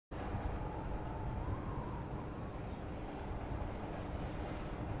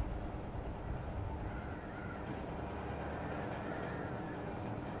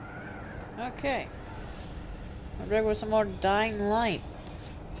Okay. I'm back with some more Dying Light.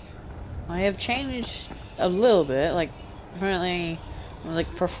 I have changed a little bit, like, apparently, like,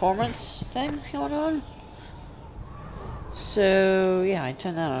 performance things going on. So, yeah, I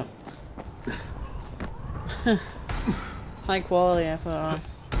turned that up. High quality I put on.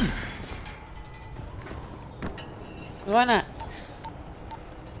 Why not?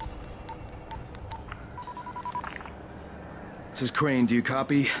 This is Crane, do you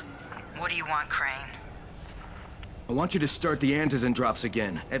copy? What do you want, Crane? I want you to start the Antizin drops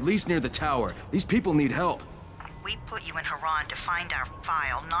again, at least near the tower. These people need help. We put you in Haran to find our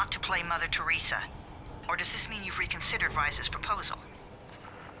file, not to play Mother Teresa. Or does this mean you've reconsidered Rise's proposal?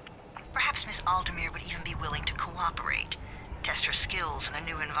 Perhaps Miss Aldemir would even be willing to cooperate, test her skills in a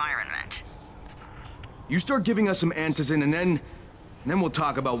new environment. You start giving us some Antizin and then we'll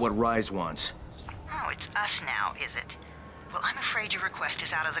talk about what Rise wants. Oh, it's us now, is it? Well, I'm afraid your request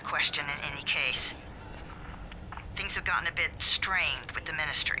is out of the question in any case. Things have gotten a bit strained with the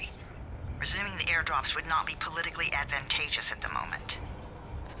Ministry. Resuming the airdrops would not be politically advantageous at the moment.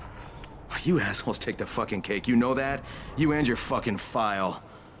 You assholes take the fucking cake, you know that? You and your fucking file.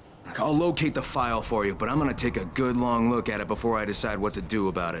 Look, I'll locate the file for you, but I'm gonna take a good long look at it before I decide what to do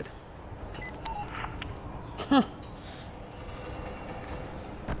about it. Huh.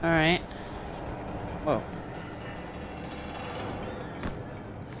 Alright. Whoa.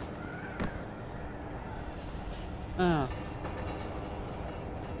 Oh.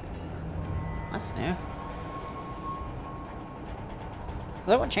 That's new. Is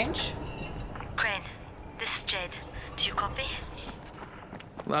that what changed? Crane, this is Jade. Do you copy?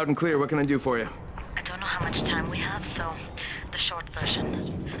 Loud and clear, what can I do for you? I don't know how much time we have, so the short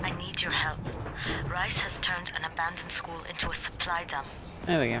version. I need your help. Rise has turned an abandoned school into a supply dump.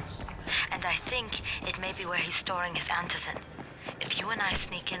 There we go. And I think it may be where he's storing his Antizin. If you and I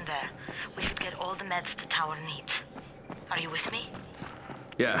sneak in there, we could get all the meds the tower needs. Are you with me?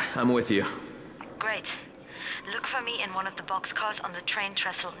 Yeah, I'm with you. Great. Look for me in one of the boxcars on the train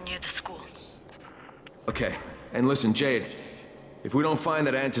trestle near the school. Okay, and listen, Jade. If we don't find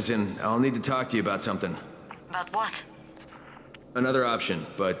that Antizin, I'll need to talk to you about something. About what? Another option,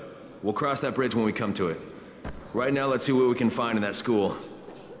 but we'll cross that bridge when we come to it. Right now, let's see what we can find in that school.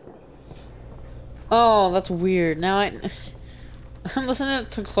 Oh, that's weird. Now I'm listening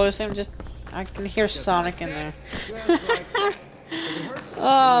too closely. I can hear Sonic in there.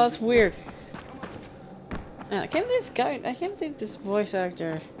 Oh, that's weird. Man, I can't believe this voice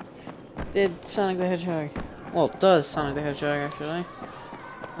actor did Sonic the Hedgehog. Well, does Sonic the Hedgehog, actually.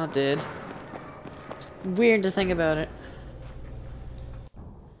 Not did. It's weird to think about it.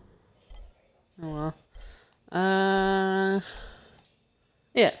 Oh well.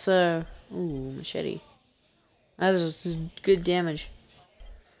 Yeah, so... Ooh, machete. That is good damage.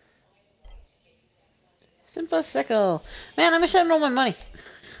 Simple sickle. Man, I missed out on all my money.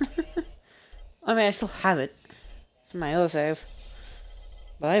 I mean, I still have it. It's in my other save.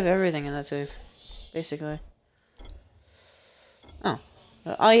 But I have everything in that save. Basically. Oh.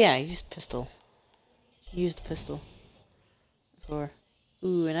 Oh yeah, I used pistol. Used the pistol. Before.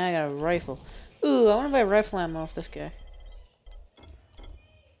 Ooh, and I got a rifle. Ooh, I want to buy rifle ammo off this guy.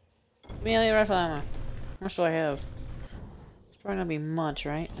 Give me any rifle ammo. How much do I have? It's probably not be much,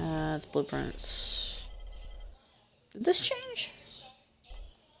 right? It's blueprints. Did this change?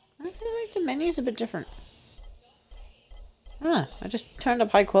 I feel like the menu's a bit different. I just turned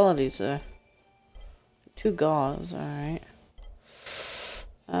up high quality, so... 2 gauze, alright.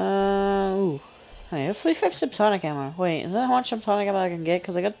 Ooh. Hey, I have 45 subsonic ammo. Wait, is that how much subsonic ammo I can get?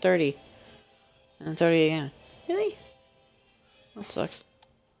 Because I got 30. And 30 again. Really? That sucks.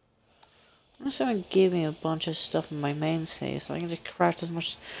 I'm just gonna give me a bunch of stuff in my main save so I can just craft as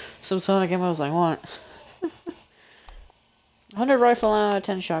much subsonic ammo as I want. 100 rifle ammo,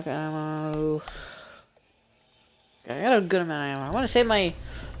 10 shotgun ammo. Okay, I got a good amount of ammo. I want to save my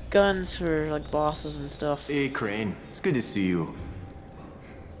guns for like bosses and stuff. Hey, Crane. It's good to see you.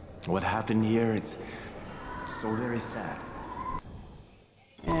 What happened here, it's so very sad.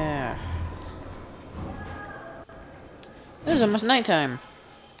 Yeah. This is almost nighttime.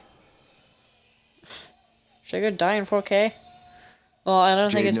 Should I go die in 4K? Well, I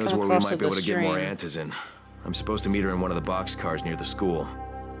don't think Jade it'd knows come where we across might at be the able to get more stream. Antizin. I'm supposed to meet her in one of the boxcars near the school.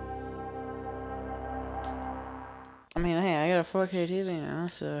 I mean, hey, I got a 4K TV now,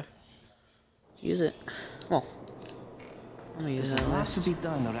 so use it. Well, I'm gonna use There's it a at lot to least. be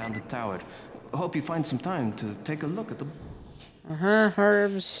done around the tower. I hope you find some time to take a look at the...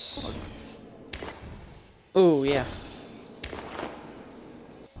 Herbs. Oh, yeah.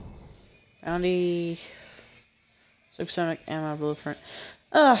 Bounty. Supersonic ammo blueprint.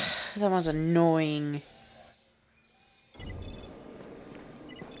 Ugh, that one's annoying.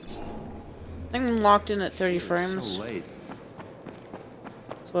 I'm locked in at 30 frames. So late.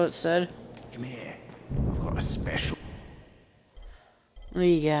 That's what it said. Come here. I've got a special.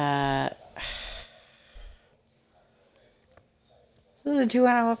 We got... This is a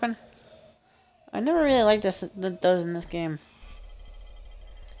two-handed weapon. I never really liked those in this game.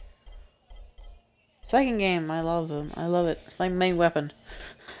 Second game, I love them. I love it. It's my main weapon.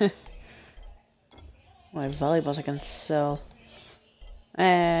 My volleyballs I can sell.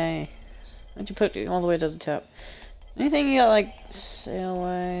 Hey. Why'd you put it all the way to the top? Anything you got, like,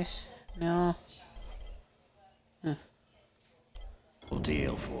 sailways? No. Huh.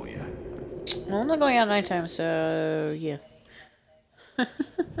 Deal for you. Well, I'm not going out nighttime, so yeah.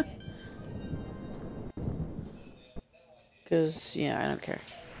 Cause yeah, I don't care.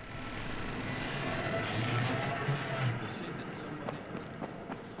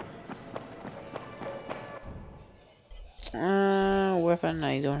 Weapon.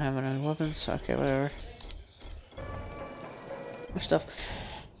 I don't have any weapons. Okay, whatever. More stuff.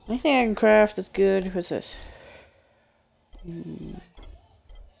 Anything I can craft that's good. What's this?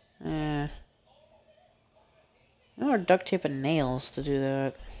 More duct tape and nails to do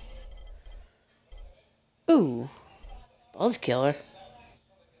that. Ooh. Buzz killer.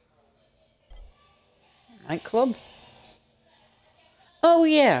 Nightclub? Oh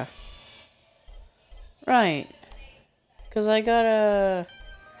yeah. Right. Because I got a...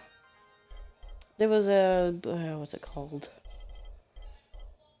 There was a... what's it called?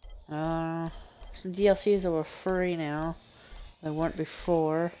 Some DLCs that were free now. They weren't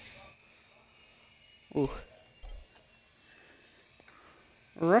before. Ooh.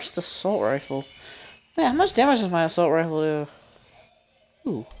 Rust assault rifle. Man, how much damage does my assault rifle do?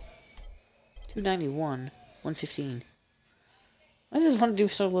 Ooh. 291. 115. Why does this one do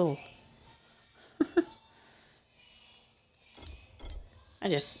so little? I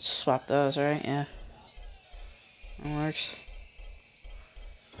just swapped those, right? Yeah. That works.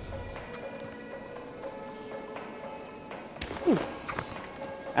 Ooh.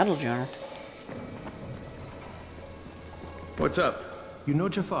 Battle journal. What's up? You know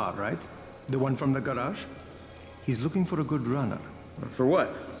Jafar, right? The one from the garage? He's looking for a good runner. For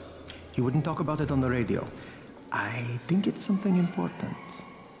what? He wouldn't talk about it on the radio. I think it's something important.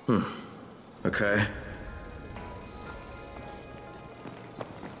 Okay.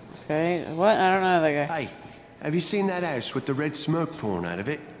 Okay, what? I don't know that guy. Hey, have you seen that house with the red smoke pouring out of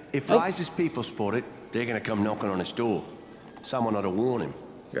it? If Liza's people spot it, they're gonna come knocking on his door. Someone ought to warn him.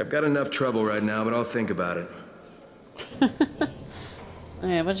 I've got enough trouble right now, but I'll think about it.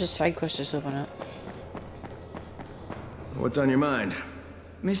 Yeah, a bunch of side quests just open up. What's on your mind?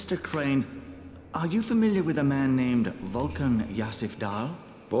 Mr. Crane, are you familiar with a man named Vulcan Yasif Dahl?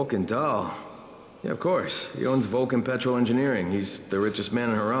 Vulcan Dahl? Yeah, of course. He owns Vulcan Petrol Engineering. He's the richest man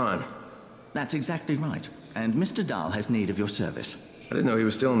in Haran. That's exactly right. And Mr. Dahl has need of your service. I didn't know he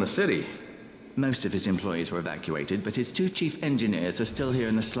was still in the city. Most of his employees were evacuated, but his two chief engineers are still here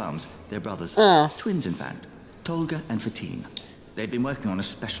in the slums. They're brothers. Oh. Twins, in fact. Tolga and Fatin. They've been working on a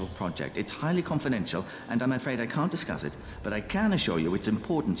special project. It's highly confidential, and I'm afraid I can't discuss it, but I can assure you its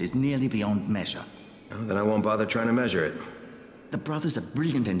importance is nearly beyond measure. Oh, then I won't bother trying to measure it. The brothers are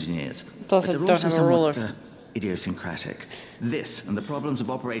brilliant engineers, Plus but I they're don't also have a ruler. somewhat idiosyncratic. This and the problems of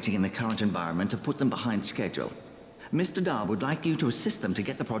operating in the current environment have put them behind schedule. Mr. Dahl would like you to assist them to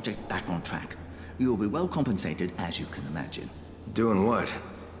get the project back on track. You will be well compensated, as you can imagine. Doing what?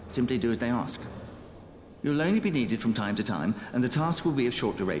 Simply do as they ask. You'll only be needed from time to time, and the task will be of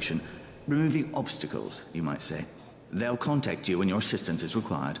short duration. Removing obstacles, you might say. They'll contact you when your assistance is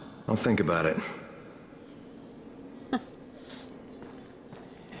required. I'll think about it.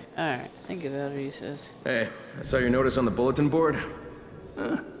 Alright, think about it, he says. Hey, I saw your notice on the bulletin board.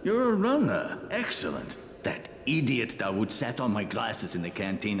 You're a runner. Excellent. That idiot Dawood sat on my glasses in the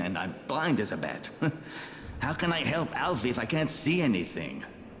canteen, and I'm blind as a bat. How can I help Alfie if I can't see anything?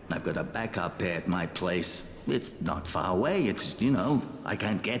 I've got a backup pair at my place. It's not far away. It's, you know, I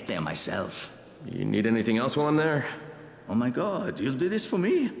can't get there myself. You need anything else while I'm there? Oh my God, you'll do this for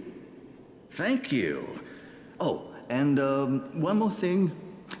me? Thank you. Oh, and one more thing.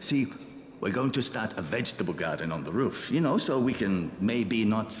 See, we're going to start a vegetable garden on the roof, you know, so we can maybe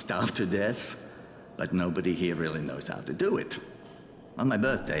not starve to death. But nobody here really knows how to do it. On my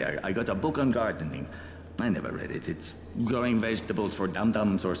birthday, I got a book on gardening. I never read it. It's growing vegetables for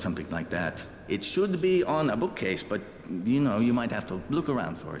dum-dums or something like that. It should be on a bookcase, but, you know, you might have to look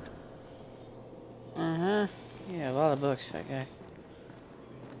around for it. Uh-huh. Yeah, a lot of books, that guy.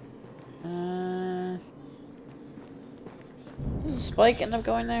 Does Spike end up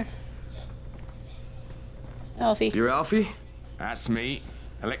going there? Alfie. You're Alfie? That's me.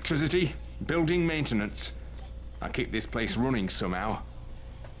 Electricity, building maintenance. I keep this place running somehow.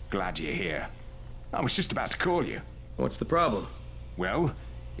 Glad you're here. I was just about to call you. What's the problem? Well,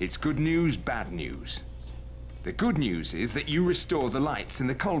 it's good news, bad news. The good news is that you restored the lights in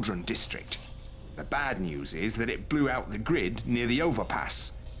the Cauldron district. The bad news is that it blew out the grid near the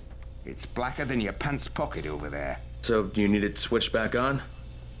overpass. It's blacker than your pants pocket over there. So you need it switched back on?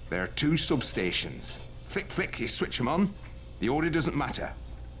 There are 2 substations. Flick, you switch them on. The order doesn't matter.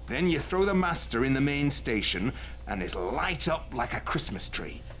 Then you throw the master in the main station, and it'll light up like a Christmas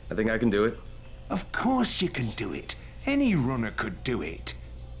tree. I think I can do it. Of course you can do it. Any runner could do it.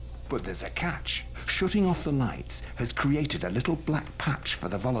 But there's a catch. Shutting off the lights has created a little black patch for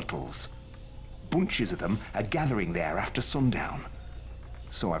the volatiles. Bunches of them are gathering there after sundown.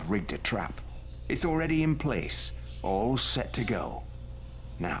 So I've rigged a trap. It's already in place, all set to go.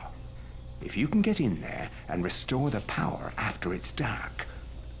 Now, if you can get in there and restore the power after it's dark,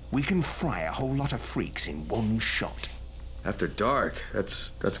 we can fry a whole lot of freaks in one shot. After dark?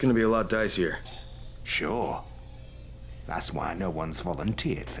 That's gonna be a lot dicier. Sure. That's why no one's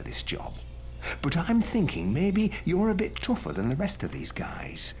volunteered for this job. But I'm thinking maybe you're a bit tougher than the rest of these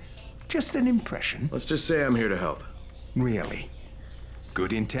guys. Just an impression. Let's just say I'm here to help. Really?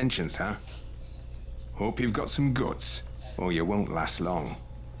 Good intentions, huh? Hope you've got some guts, or you won't last long.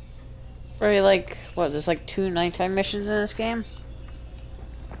 Probably like, what, there's like 2 nighttime missions in this game?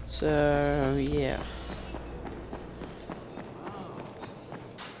 So, yeah.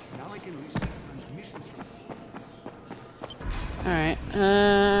 Alright,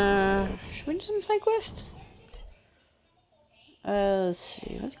 should we do some side quests? Let's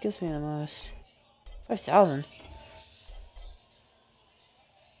see, what gives me the most? 5,000.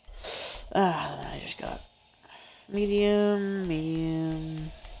 I just got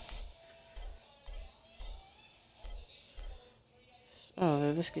medium.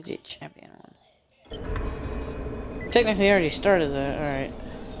 Oh, this could be a champion one. Technically, I already started that. Alright.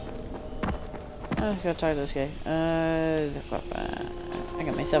 Let's go talk to this guy. I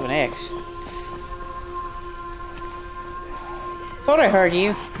got myself an X. Thought I heard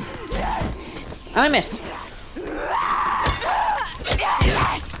you. And I missed.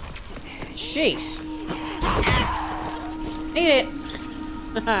 Jeez. Eat it.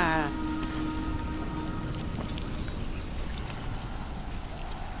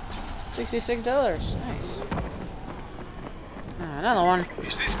 $66. Nice. Another one.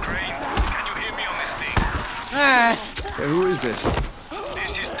 Is this Crane? Can you hear me on this thing? Hey, who is this?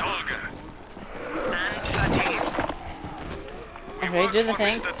 This is Tolga. And Fatigue. Okay, do the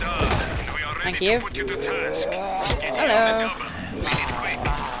thing. Thank you. Hello.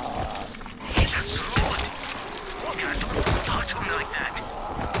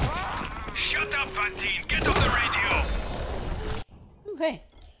 Shut up, Fantine. Get off the radio. Okay.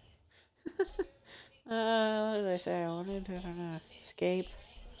 What did I say? I wanted to, escape.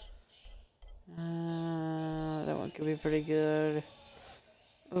 That one could be pretty good.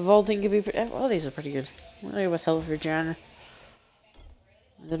 Vaulting could be pretty. All these are pretty good. I'll go with Hell for John.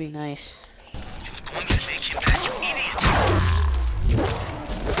 That'd be nice.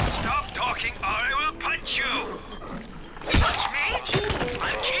 Stop talking or I will punch you. Punch me?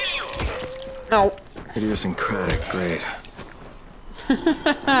 I'll kill you. No. Idiosyncratic, great.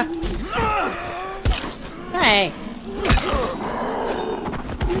 Hey.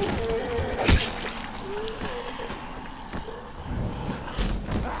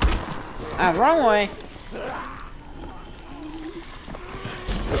 Wrong way.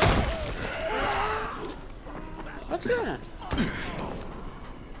 What's going on?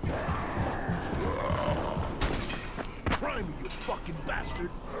 Try me, you fucking bastard.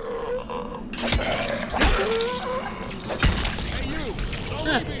 Hey, you! Don't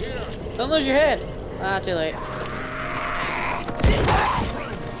leave me here! Don't lose your head. Ah, too late.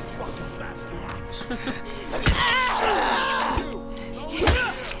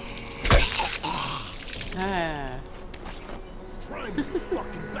 Ah. Try me, you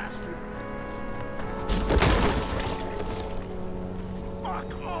fucking bastard.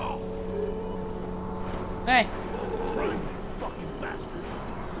 Fuck off! Hey. Try me, you fucking bastard.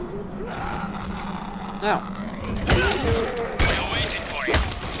 No. We're waiting for you.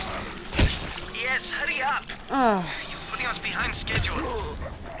 Yes, hurry up. Oh. You're putting us behind schedule.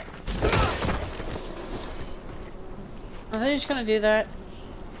 Are they just gonna do that?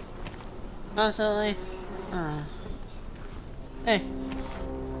 Constantly? Hey.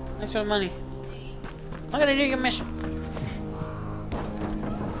 Thanks for the money. I'm gonna do your mission.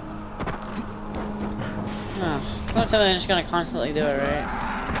 Oh. Don't tell me I'm just gonna constantly do it, right?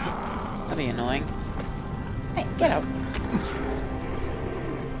 That'd be annoying. Hey, get out.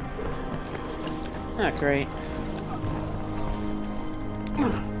 Not great.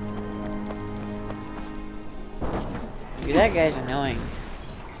 Dude, that guy's annoying.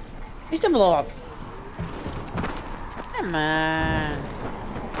 He's to blow up. Come on.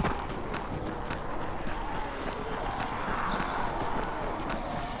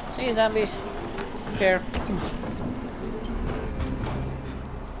 See you, zombies. Here.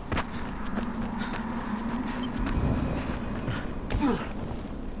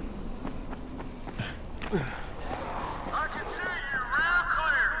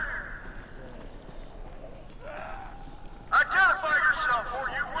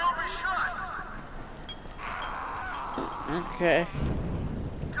 Okay.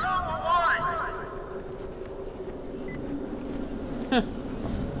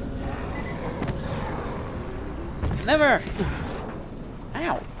 Never!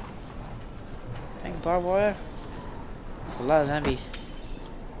 Ow! Dang barbed wire. That's a lot of zombies.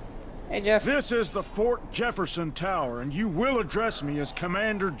 Hey, Jeff. This is the Fort Jefferson Tower, and you will address me as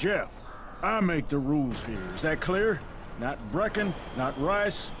Commander Jeff. I make the rules here. Is that clear? Not Brecken, not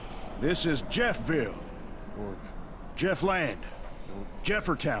Rice. This is Jeffville, or Jeffland, or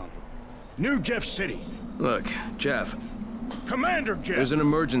Jeffertown, New Jeff City. Look, Jeff. Commander Jeff! There's an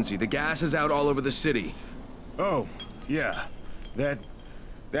emergency. The gas is out all over the city. Oh, yeah. That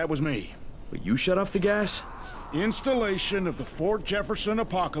was me. But you shut off the gas? Installation of the Fort Jefferson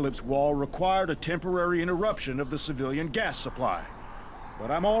Apocalypse Wall required a temporary interruption of the civilian gas supply. But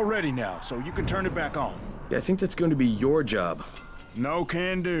I'm all ready now, so you can turn it back on. Yeah, I think that's going to be your job. No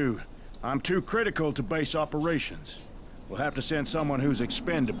can do. I'm too critical to base operations. We'll have to send someone who's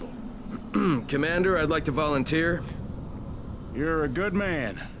expendable. Commander, I'd like to volunteer. You're a good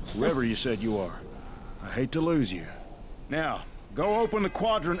man, whoever you said you are. I hate to lose you. Now, go open the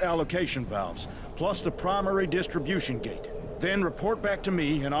quadrant allocation valves, plus the primary distribution gate. Then report back to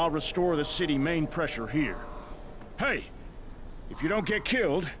me, and I'll restore the city main pressure here. Hey, if you don't get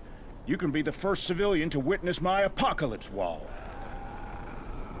killed, you can be the first civilian to witness my apocalypse wall.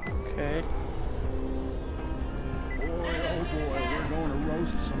 Okay. Boy, oh boy, we're going to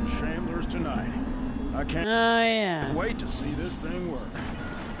roast some shamblers tonight. I can't wait to see this thing work.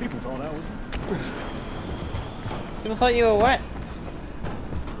 People thought I was... People thought you were what?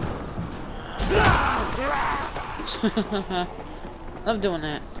 Love doing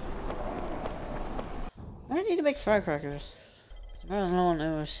that. Why do I need to make firecrackers? I don't know what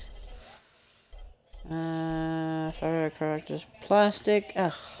knows. Firecrackers. Plastic.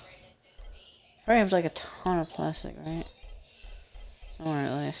 Ugh. Probably have like a ton of plastic, right? Somewhere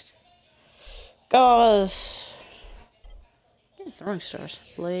at least. Gauze! Throwing stars.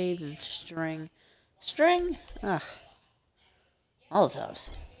 Blades and string. String? Ah. Molotovs.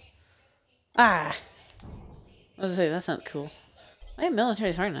 Ah! I was gonna say, that sounds cool. I have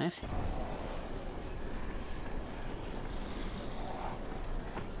military hard knives.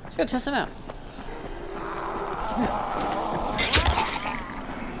 Let's go test them out.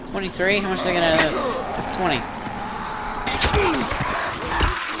 23? How much did I get out of this? 20.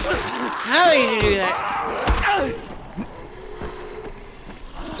 How do you do that?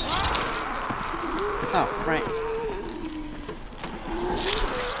 Oh, right.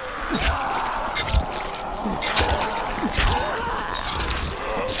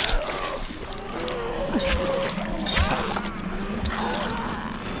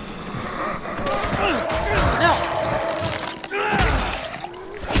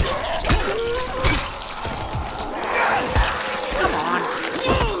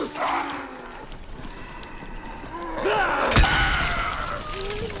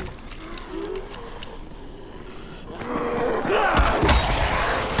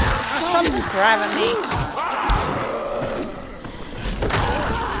 Grabbing me.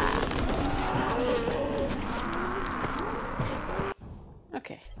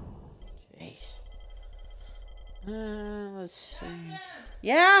 Okay. Jeez. Let's see.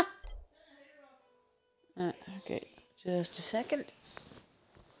 Yeah? Okay. Just a second.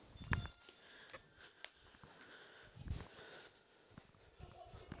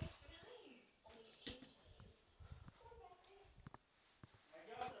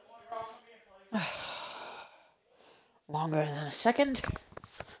 Longer than a second.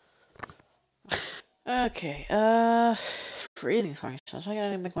 Okay, freezing functions. I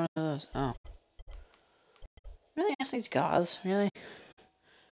gotta make one of those. Oh. Really? Ask these gauze? Really?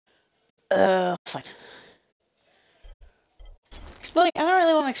 Fine. Exploding? I don't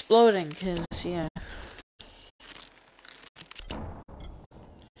really want exploding, because, yeah.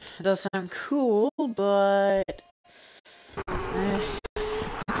 It does sound cool, but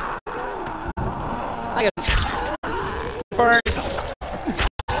I got burn.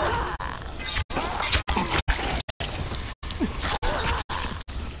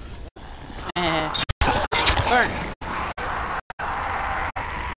 Burn.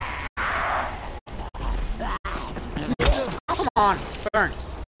 Oh, come on, burn.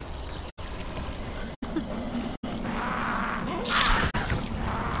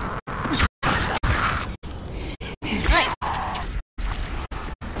 Hey.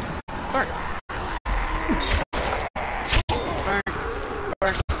 Burn. Burn.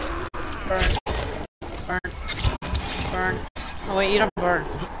 Burn. Burn. Burn. Burn. Oh wait, you don't burn.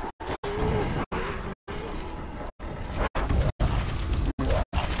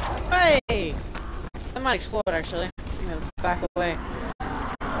 Hey! That might explode actually. I'm gonna back away.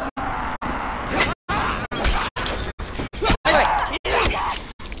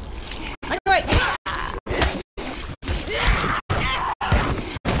 Wait!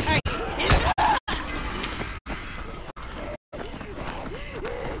 Hey!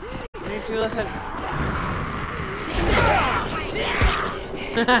 You need to listen.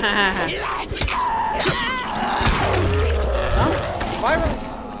 Some virus.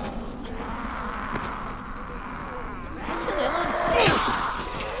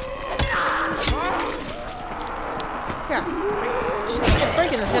 Yeah. Just get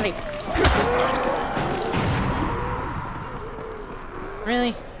break in the city.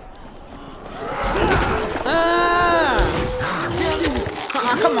 Really?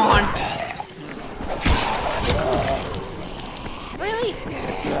 Oh, come on. Really?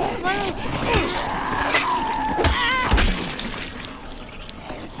 Miles?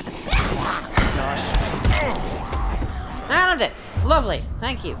 Gosh. Found it! Lovely.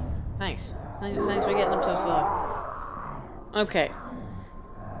 Thank you. Thanks. Thanks for getting them so slow. Okay.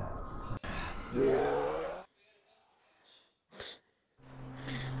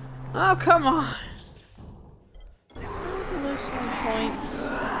 Oh, come on. I have to lose some points.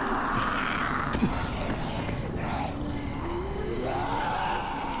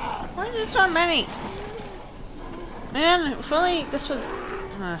 Why is there so many? Man, if only this was...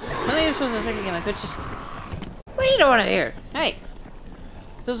 if only this was the second game, I could just... What are you doing here? Hey!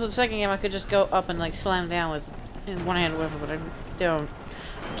 If this was the second game, I could just go up and like slam down with in one hand with it, but I don't.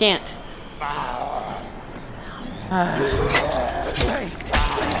 Can't.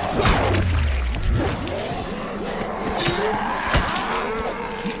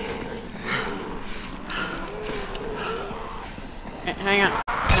 Hang on.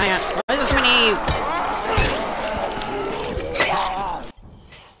 Hang on. What is this mini?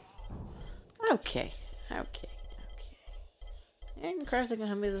 Okay. Okay. Ain't Crafty gonna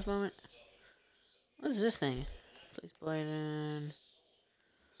help me this moment? What is this thing? Please blade in.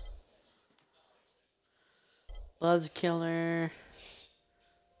 Buzz Killer.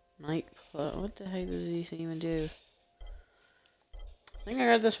 Night Club. What the heck does he even do? I think I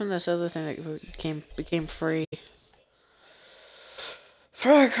got this from this other thing that became free.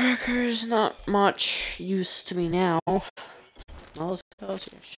 Firecrackers, not much use to me now. Molotovs,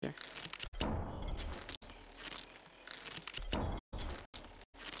 yeah, sure.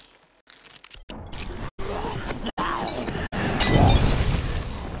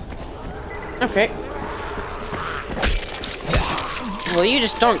 Okay. Well, you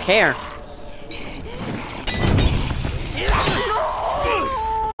just don't care.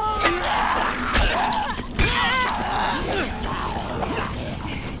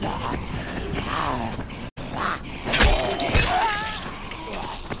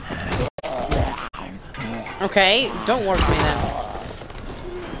 Okay, don't work me then.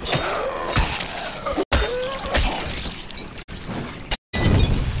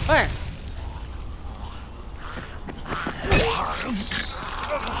 Where?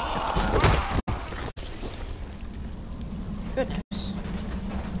 Goodness.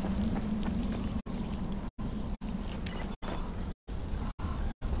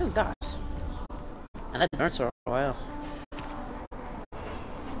 Oh gosh. That burns for a while.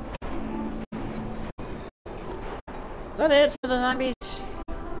 Is that it for the zombies?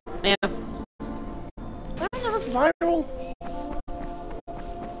 Yeah. Is that another viral?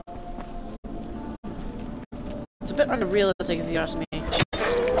 It's a bit unrealistic if you ask me.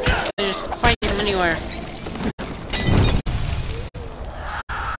 They just find them anywhere.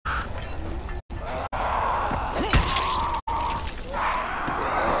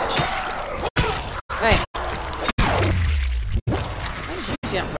 Hey. Why did you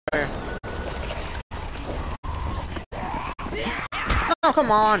see on fire? Oh,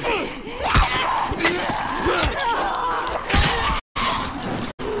 come on!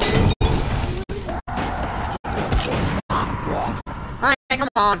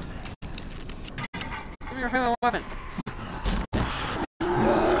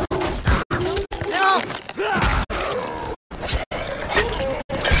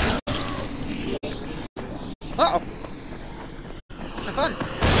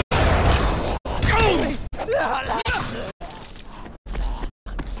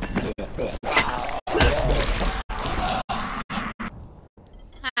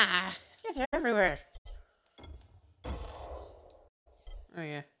 It's everywhere. Oh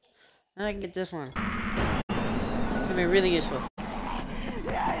yeah. Now I can get this one. It's gonna be really useful.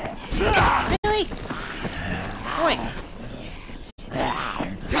 Really? Wait. The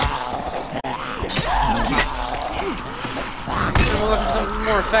weapon's gonna be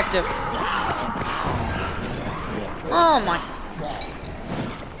more effective. Oh my.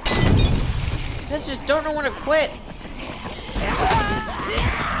 I just don't know when to quit.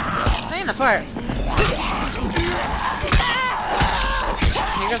 Stay in the fire.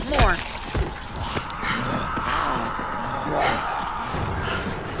 Here goes more.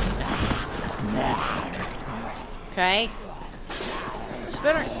 Okay.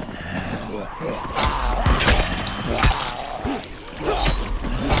 Spitter.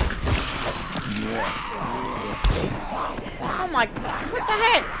 Oh my god, what the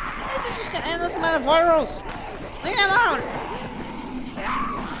heck? This is just an endless amount of virals. Leave me alone.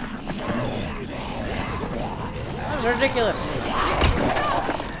 This is ridiculous.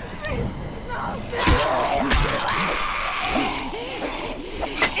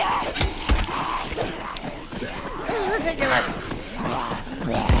 This is ridiculous.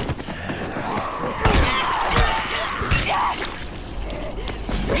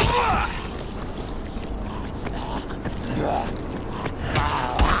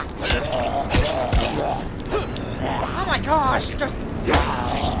 Oh my gosh, just...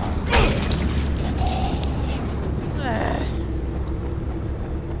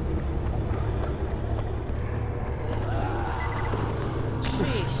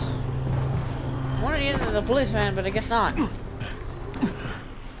 Jeez. I wanted to get into the policeman, but I guess not.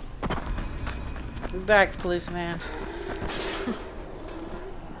 Be back, policeman.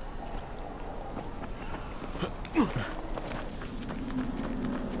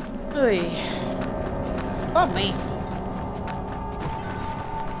 Oy. Oh me.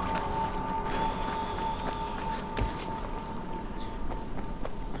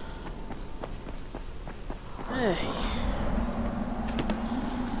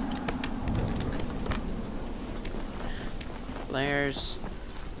 Layers.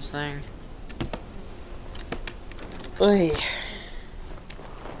 This thing. Oy. I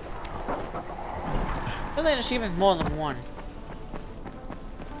feel like there should be more than one.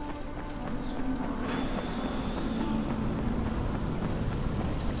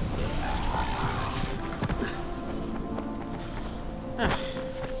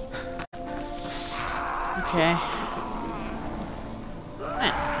 Okay.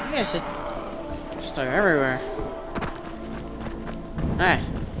 Man, you guys just are everywhere. Alright.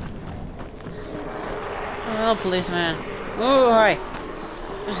 Oh, hello, policeman. Oh, hi.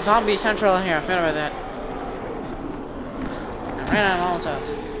 There's zombie central in here. I forgot about that. I ran out of Molotovs.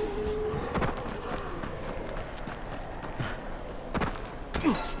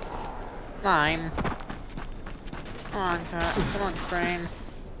 Lime. Come on, cat. Come on, Crane.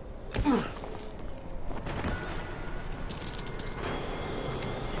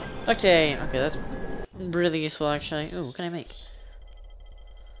 Okay, that's really useful actually. Ooh, what can I make?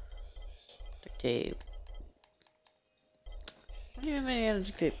 Duct tape. What do you make out of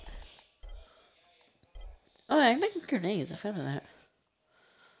duct tape? Oh, I can make grenades, I found that.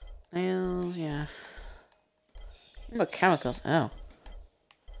 Nails, yeah. What about chemicals? Oh.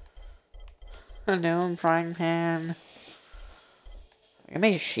 A gnome frying pan. I can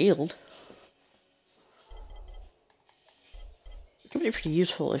make a shield. Could be pretty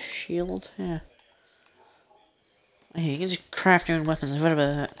useful, a shield, yeah. Hey, you can just craft your own weapons, I forgot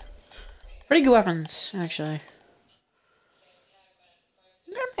about that. Pretty good weapons, actually.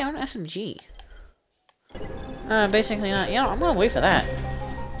 I'm gonna my own SMG. Basically not. You know, I'm gonna wait for that.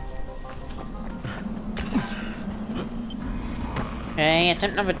 Okay,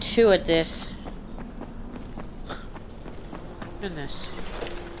 attempt number 2 at this. Goodness.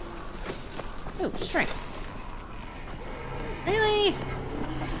 Ooh, string. Really?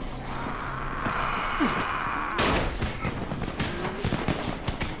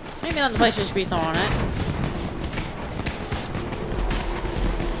 Maybe not the place you should be throwing it.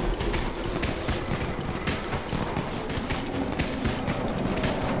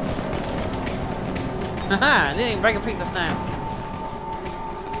 Haha! Didn't even break a peek this time.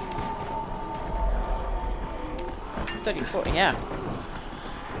 34, yeah.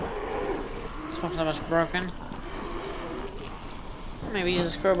 This one's so much broken. Maybe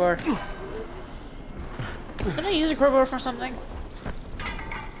use a crowbar. Can I use a crowbar for something?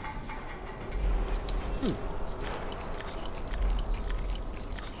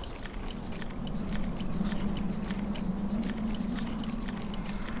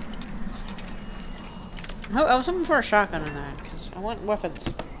 I was hoping for a shotgun in that, because I want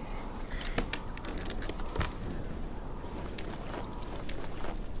weapons.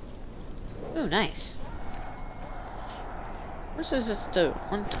 Ooh, nice. What does this do?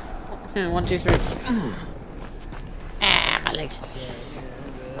 1, 2, 3. Ah, my legs.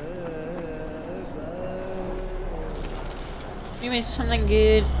 Give me something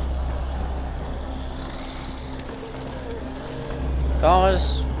good.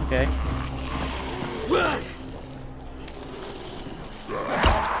 Gauze. Okay.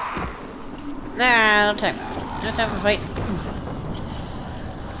 Nah, no time. No time for fight.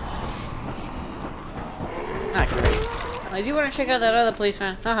 Not great. I do want to check out that other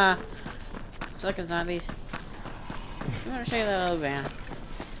policeman. Haha. Sucking zombies. I want to check out that other van.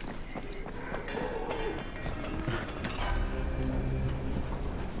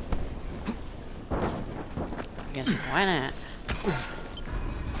 I guess why not?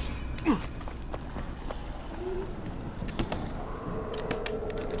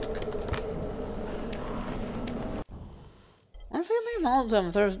 What if I make Molotovs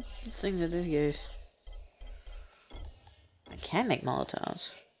and throw things at these guys? I can make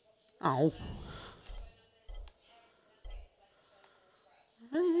Molotovs. Oh.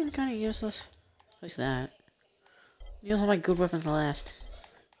 Anything kind of useless. Like that. Use all my good weapons last.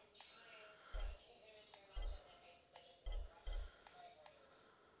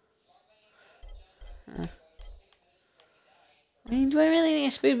 I mean, do I really need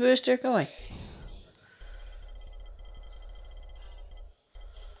a speed booster? Go away.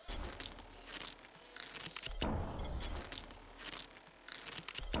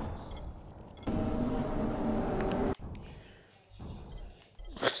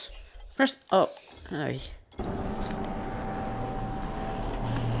 First, oh, hi.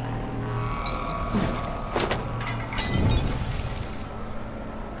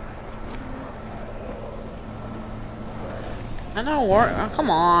 I don't work. Oh, come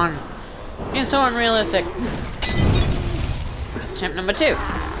on. Being so unrealistic. Attempt number 2.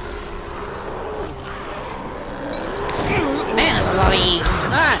 Man, that's a lot of E.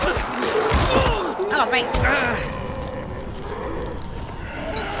 Ah! Hello, mate.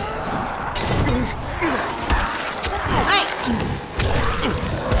 Hey!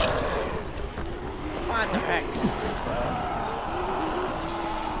 What the heck?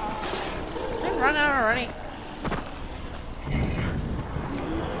 Did I run out already?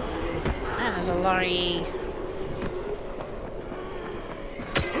 Man, there's a lot of E.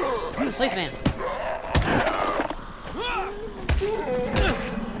 Policeman.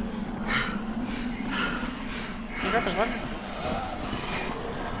 Can you drop his weapon?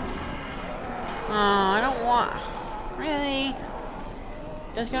 Oh, I don't want... Really?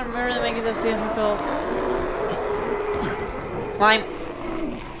 It's gonna really make it this difficult. Climb.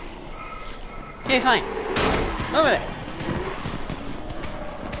 Okay, fine. Over there.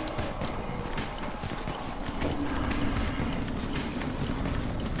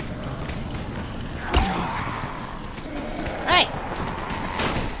 Hey!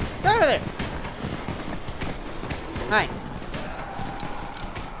 Go over there. Hi.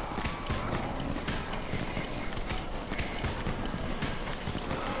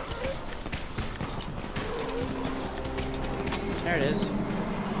 There it is.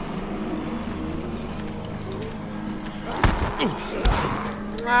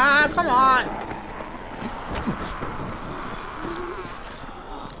 Ah, come on!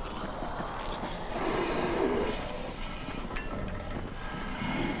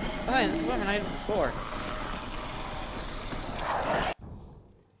 Oh, hey, this is what I did before.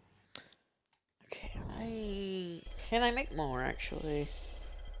 Okay, can I make more, actually?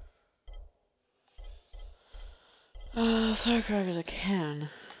 Firecrackers I can.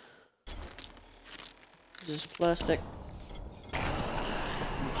 This is plastic.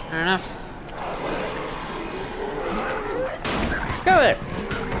 Fair enough. Go there!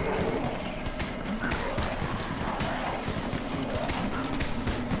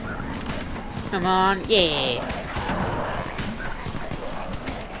 Come on, yeah!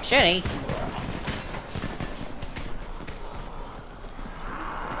 Shitty!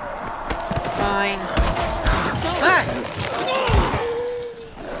 Fine. Ah!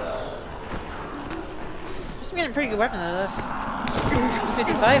 I'm getting a pretty good weapon out of this.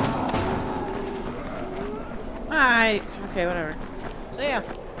 55? Alright, okay, whatever. So yeah.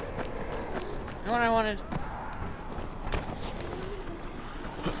 Know what I wanted.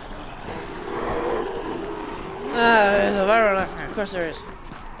 There's a viral left there. Of course there is.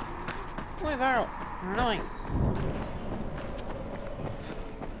 Why viral? They're annoying.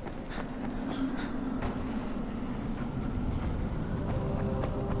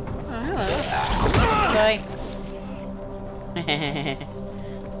 Oh, hello. Die.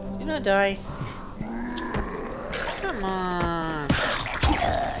 Do not die. Come on.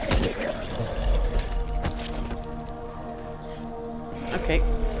 Okay.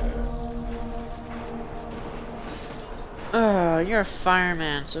 Oh, you're a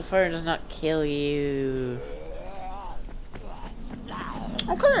fireman, so fire does not kill you.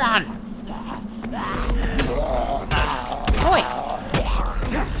 Oh, come on! Oh, wait!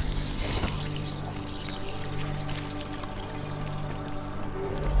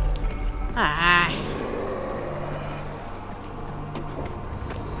 Ah!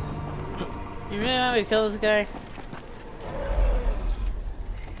 You really want me to kill this guy?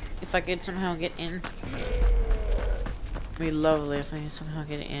 If I could somehow get in. It'd be lovely if I could somehow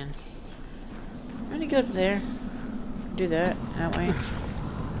get in. I'm gonna get up there. Do that way.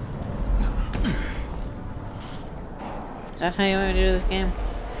 Is that how you want me to do this game?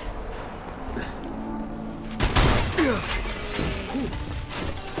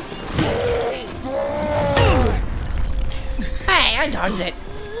 Hey, I dodged it.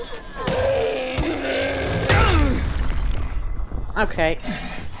 Okay.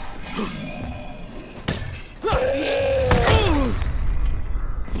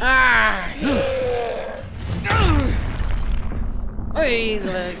 Ah! Oh, you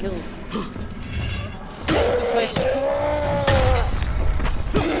gotta kill. Push.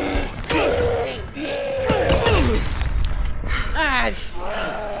 Ah!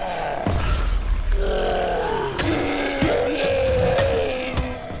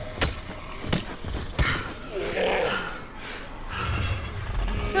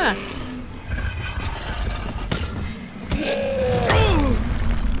 Huh.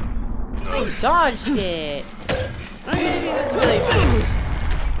 I dodged it. I'm gonna do this really fast.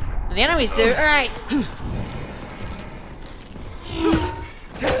 And the enemies do. Alright.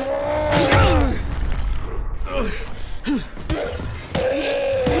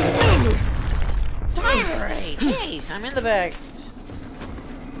 Die already. Jeez, I'm in the bag.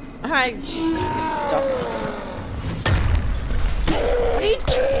 I'm stuck. Why do you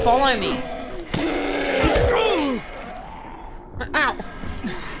follow me? Ow!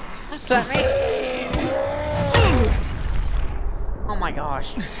 What's that, mate? Oh my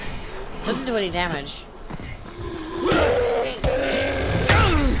gosh. Doesn't do any damage.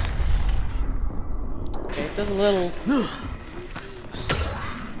 Okay, it does a little.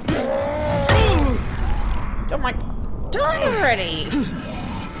 Oh my. Die already!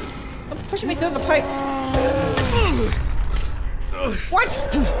 Don't push me through the pipe. What?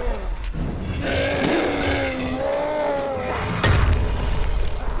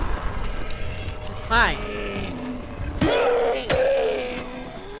 Hi.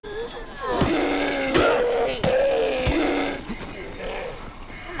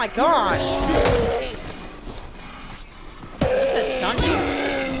 Oh my gosh. This is stunning.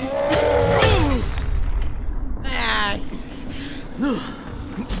 Ah.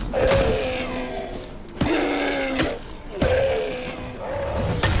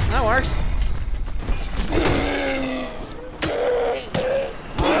 That works.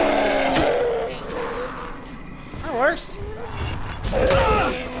 That works.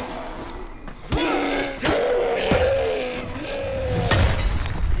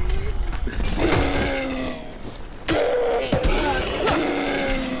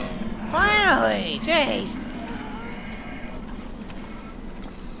 Finally! Jeez!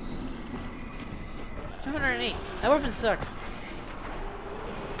 208. That weapon sucks.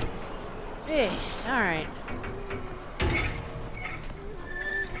 Jeez, alright.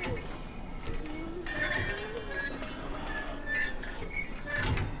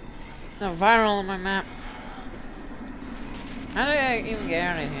 No viral on my map. How do I even get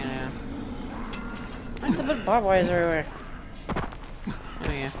out of here now? I have to put barbed wires everywhere.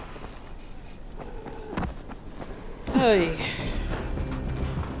 Oh yeah. Oh yeah.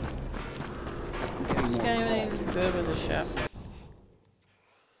 Just got anything good with the shop.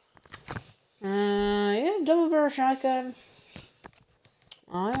 Yeah, double barrel shotgun.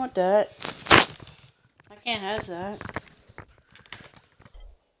 Oh, I want that. I can't have that.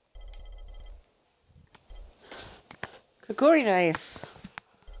 Kukuri knife.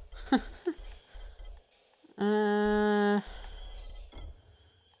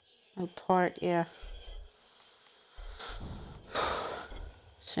 No part, yeah.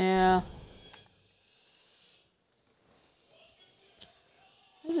 So,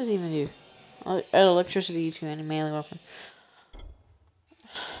 what does this even do? Add electricity to any melee weapon.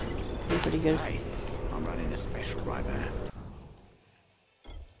 Pretty good. Hey, I'm running a special right now.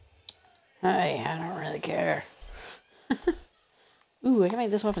 Hey, I don't really care. Ooh, I can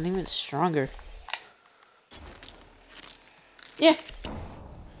make this weapon even stronger. Yeah.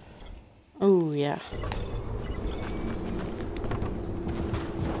 Oh yeah.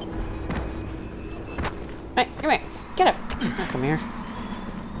 Hey, come here. Get up. Oh, come here.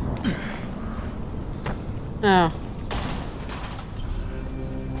 Oh.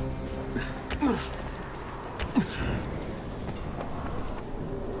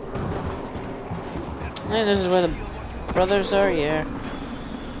 Hey, this is where the brothers are, yeah.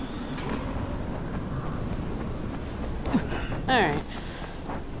 Alright.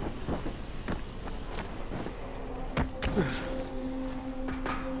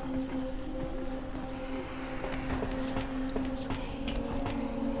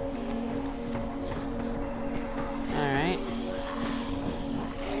 Alright.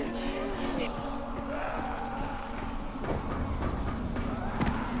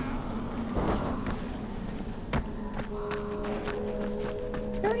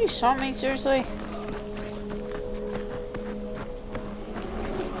 You already saw me, seriously?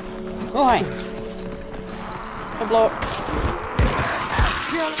 Oh, hi. Don't blow up.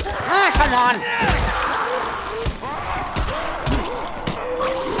 Ah, come on!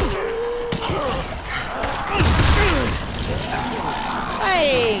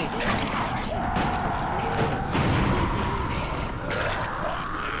 Hey!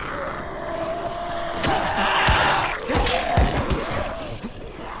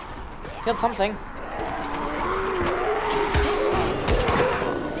 Killed something.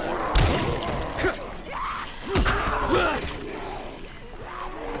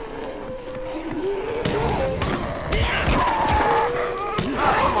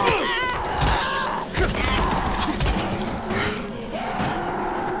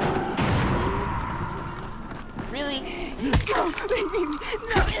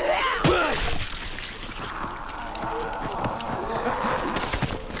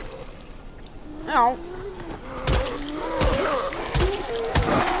 Ow.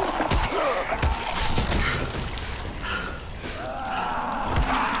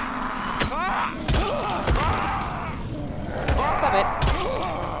 Stop it.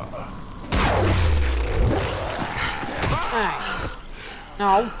 Nice.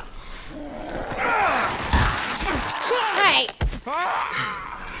 No. Hey.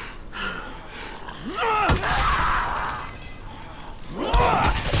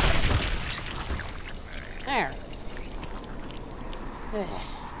 There.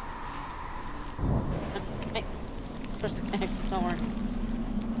 Hey. Press X, don't worry.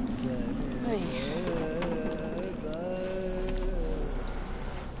 Hey.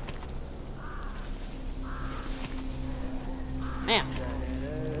 Man.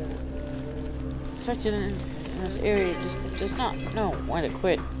 Affected in this area just does not know when to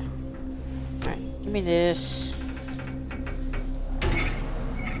quit. Alright, give me this.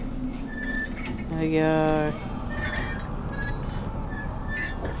 There we go.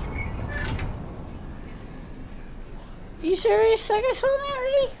 Are you serious? That guy saw me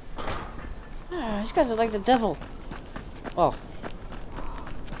already? Ah, these guys are like the devil. Well,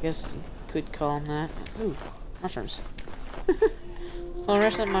 I guess you could call them that. Ooh, mushrooms.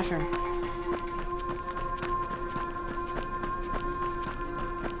 Fluorescent mushroom.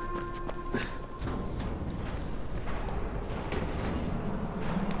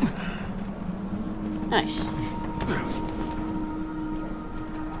 Nice.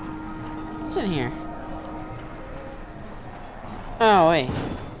 What's in here? Oh, wait.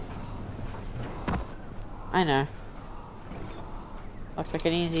 I know. Looks like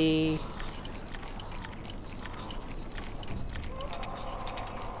an easy...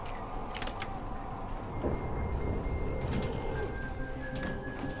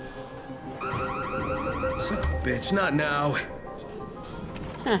 Son of a bitch, not now.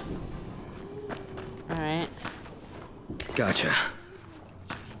 Huh. Alright. Gotcha.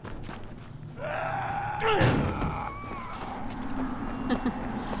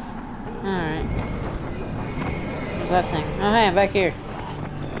 Alright. What's that thing? Oh, hey, I'm back here.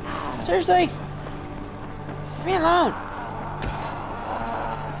 Seriously? Leave me alone.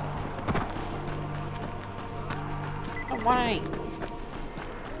 Oh, why?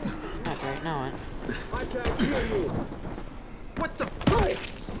 Not right now. I can't hear you. What the?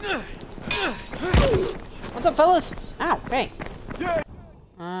 What's up, fellas? Ow, hey. Yeah.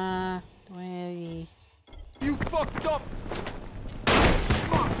 Do I... You fucked up.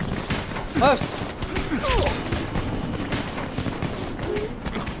 Close.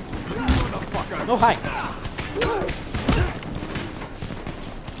 Oh, hi.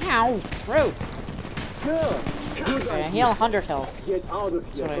 Ow, rude. Okay, I heal 100 health. Get out of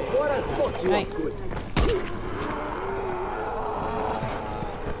here. What the fuck you up with?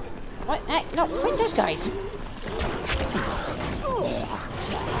 What? Hey, no, fight those guys.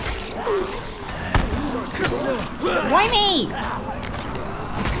 Why me?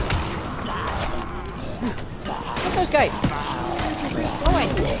 Fight those guys. Oh wait.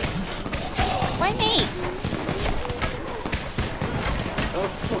 Why me?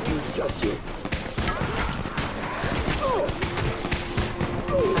 I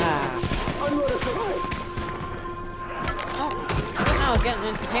was getting an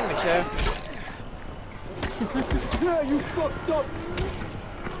entertainment show. Yeah, you fucked up.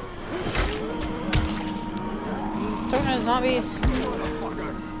 Talking to zombies.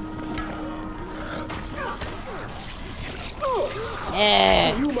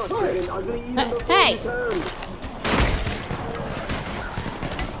 Yeah. You must get an ugly even before Hey. you turn.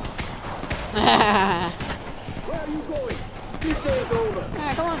 Where are you going? This day is over.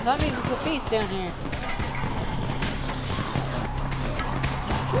 Ah, come on, zombies! It's a feast down here.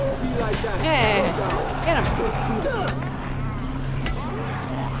 Don't be like that. Yeah. Get him.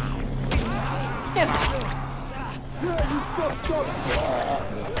 Get him. Yeah, you fucked up.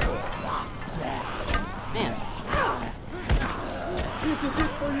 Man. This is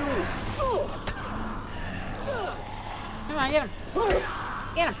it for you. Come on, get him.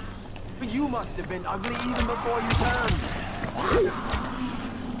 Get him. You must have been ugly even before you turned.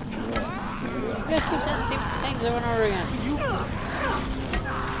 You guys keep saying the same things over and over again.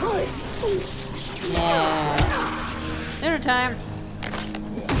 Yeah. Dinner time.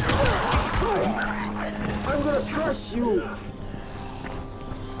 I'm gonna crush you.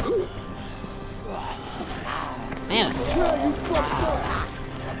 Man. Yeah, you fucked up.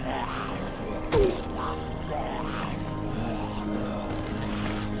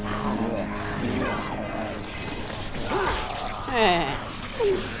 Hey.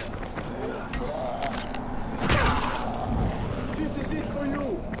 This is it for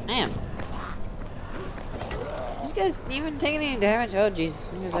you. Man. These guys even taking any damage? Oh, jeez.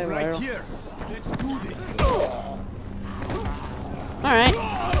 I'm right here. Let's do this. Alright.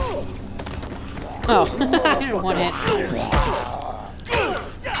 Oh, I didn't one hit.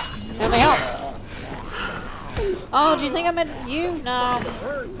 Help me help. Oh, do you think I meant you? No.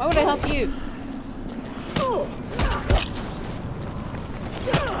 Why would I help you? Ooh,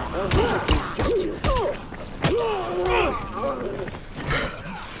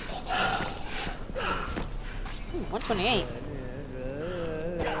 128.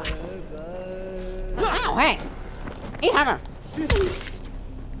 Ow, hey! Eat hammer!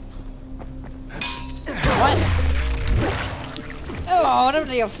 What? Oh, what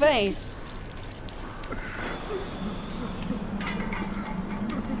happened to your face?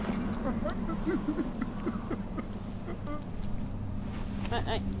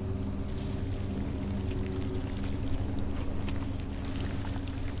 Hey.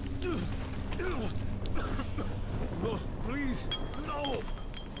 No, please, no.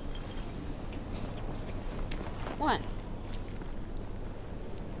 What?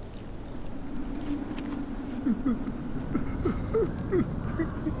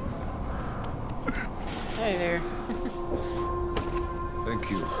 Hey there. Thank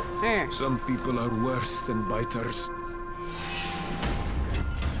you. Here. Some people are worse than biters.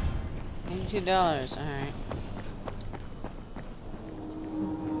 $82, alright.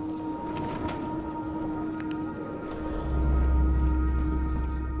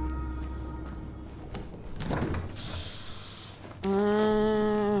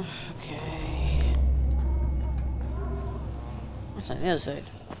 Okay. What's on the other side?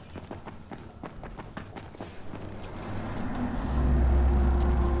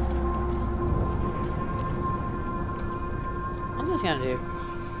 What's this gonna do?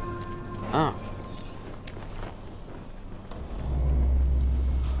 Oh.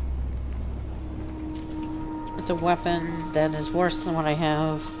 It's a weapon that is worse than what I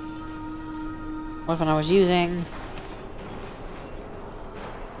have. Weapon I was using.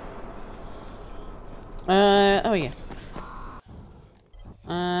 Oh yeah.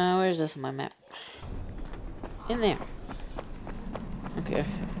 Where's this on my map? In there. Okay.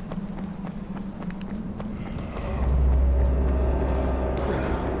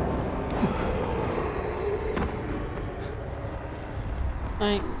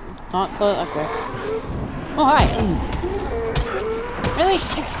 Like, not close. Okay. Oh, hi! Really?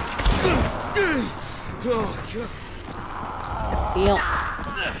 Heal.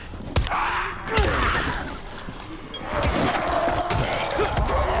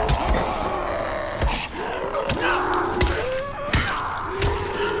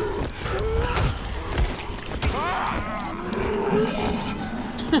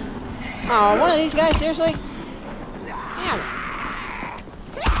 Oh, one of these guys, seriously? Ow.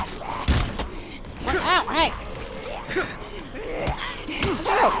 Ow, hey! Where'd you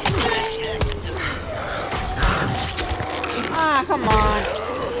go? Ah, come on.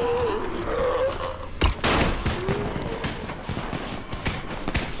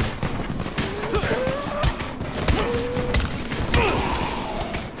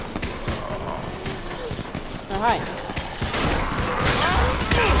 hi.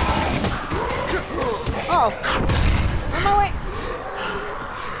 Oh! On my way!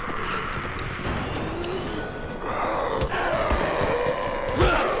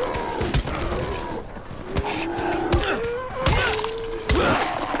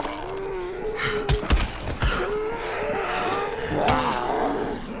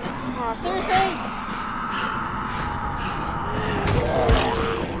 Oh, seriously?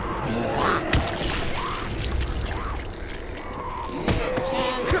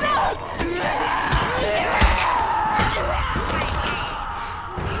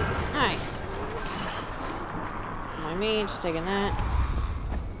 Nice. My mage taking that.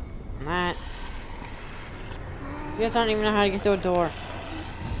 And that. You guys don't even know how to get through a door.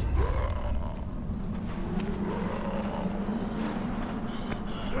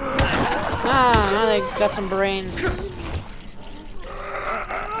 Ah, now they got some brains.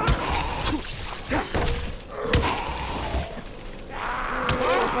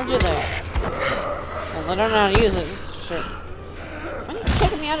 Where'd you there? Well, they don't know how to use it. Shit. Why are you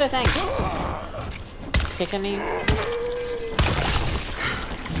kicking me under things? Kicking me?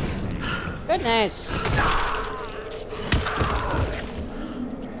 Goodness!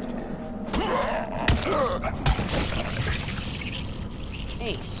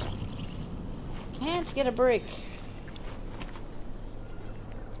 Ace. Can't get a break.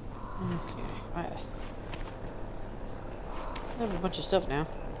 Okay, I have a bunch of stuff now.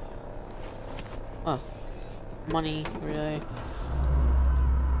 Oh. Money, really.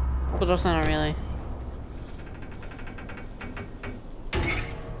 But also not really.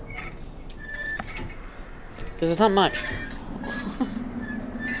 Because it's not much.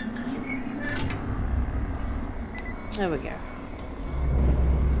 There we go.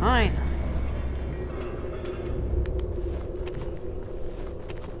 Fine.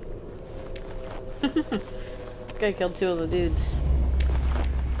 This guy killed 2 of the dudes.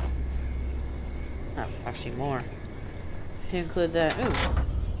 Oh, actually more. If you include that. Ooh.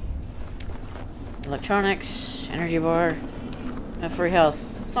 Electronics, energy bar, free health.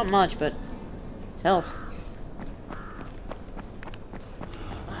 It's not much, but it's health.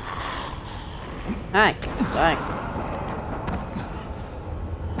 Hi. Bye.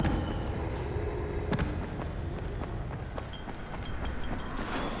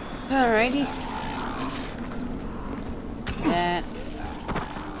 Alrighty. That.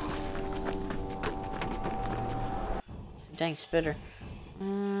 Dang spitter. I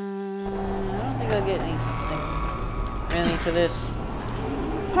don't think I'll get anything really for this.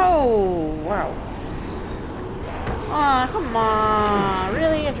 Oh, wow. Aw, come on.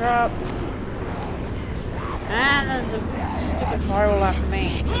 Really? A drop? Ah, there's a stupid fireball after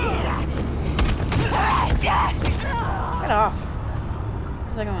me. Get off.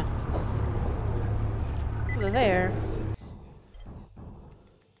 Where's that going? Over there.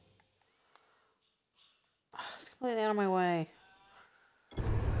 It's completely out of my way.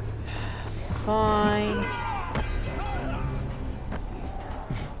 Fine.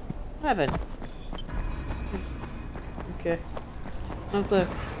 What happened? Okay. No clue.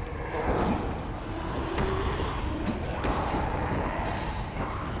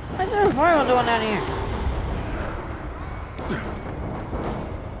 What's there a fireball doing down here?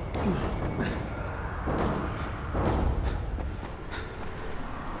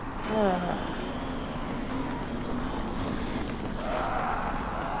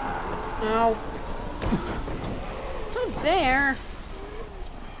 No. It's up there.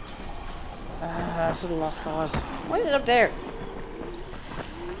 It's a lost cause. Why is it up there?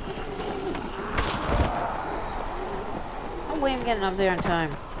 No way I'm getting up there in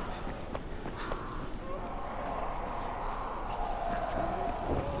time.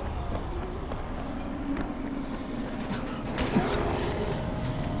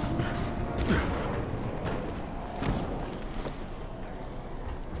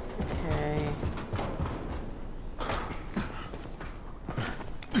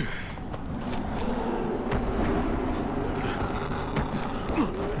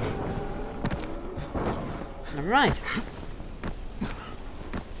 Right.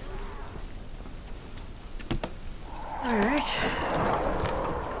 All right.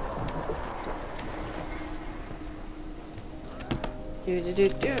 Do do do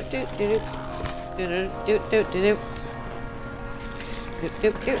do do do do do do do do do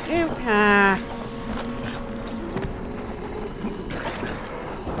do do. Ah.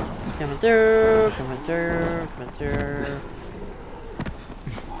 Coming through, coming through, coming through.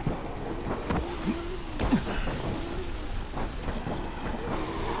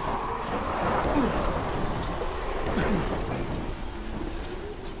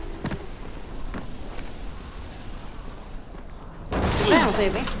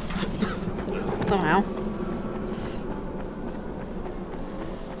 That'll save me. Somehow.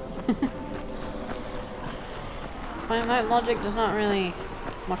 Find that logic does not really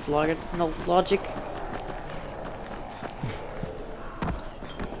much logic. No logic.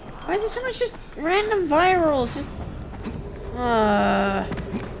 Why is there so much just random virals? Just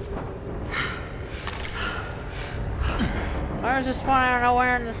where's the spawn out of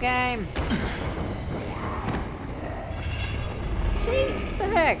nowhere in this game? See? What the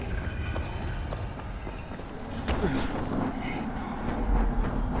heck?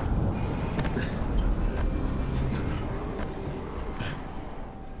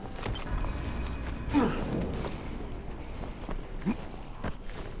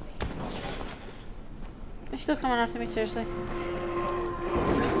 Are you still coming after me, seriously?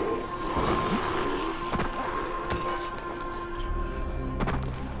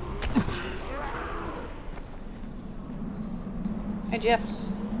 Hey, Jeff.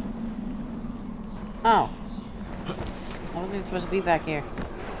 Oh. I wasn't even supposed to be back here.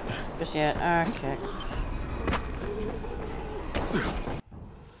 Just yet. Okay.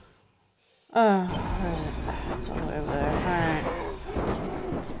 Oh, where is it? It's all the way over there. Alright.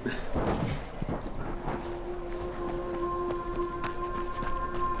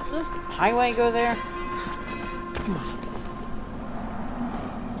 Does this highway go there?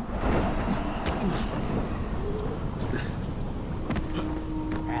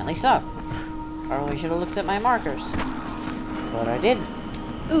 Apparently so. Probably should have looked at my markers. But I didn't.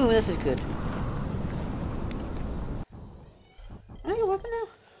 Ooh, this is good. Can I get a weapon now?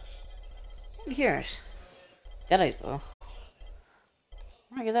 I'm curious. Deadeye's bow.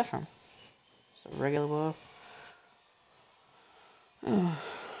 Where did I get that from? Just a regular bow.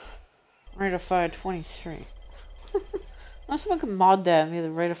 Rate of fire 23. Now someone could mod that and be the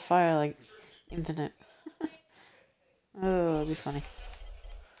rate of fire like infinite. Oh, that'd be funny.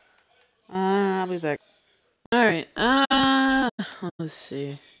 I'll be back. Alright, let's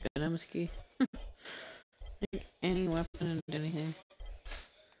see. Got a key. Any weapon and anything.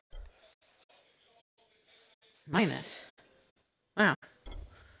 Minus. Wow.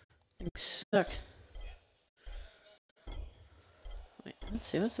 It sucks. Wait, let's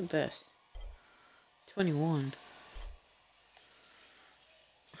see, what's the best? 21.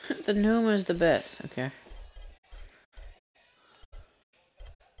 The Noma is the best, okay.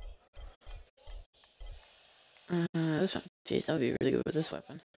 This one. Jeez, that would be really good with this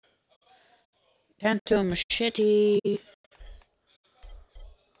weapon. Tanto machete.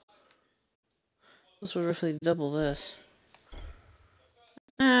 This will roughly double this.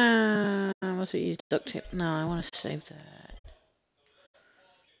 Must we use duct tape? No, I want to save that.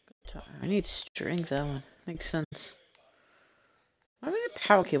 I need strength, that one. Makes sense. I need a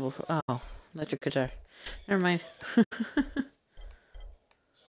power cable for. Oh, electric guitar. Never mind.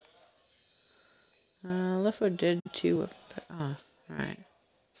 Left 4 Dead 2. Oh, alright.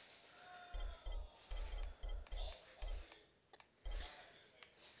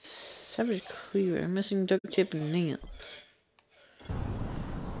 Savage Cleaver. Missing duct tape and nails.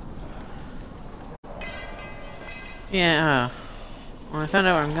 Yeah, well, I found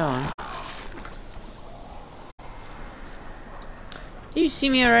out where I'm going. Did you see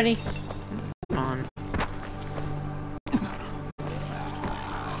me already? Come on.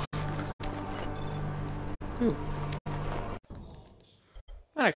 Ooh.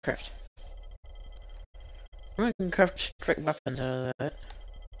 What I craft? I can craft straight weapons out of that.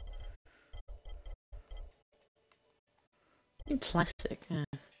 I need plastic. Yeah.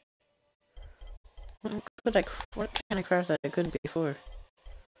 What can I craft that I couldn't before?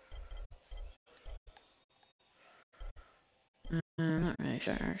 Not really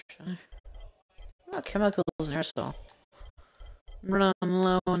sure, actually. Oh, chemicals and aerosol. Run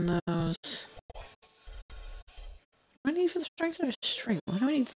low on those. What do I need for the strength or strength? Why do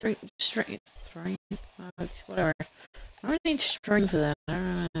I need strength? Whatever. Why do I need strength for that? I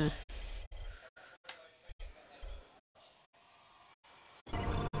don't know.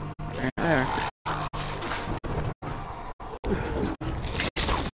 There.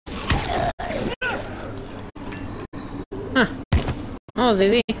 Huh. That was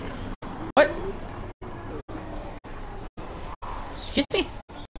easy. What? Excuse me?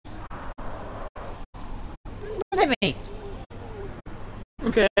 What hit me?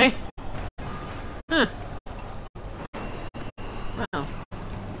 Okay. Huh. Wow.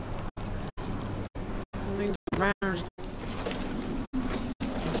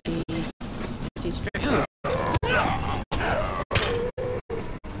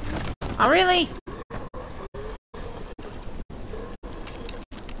 Oh, really?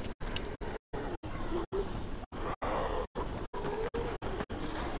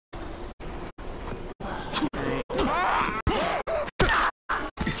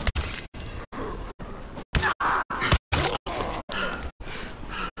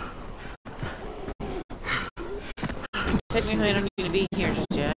 I don't need to be here just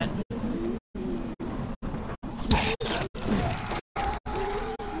yet.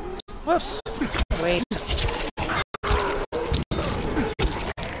 Whoops. Wait.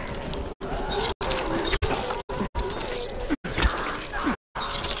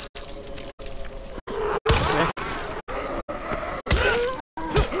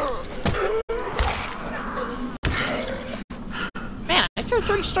 Man, I threw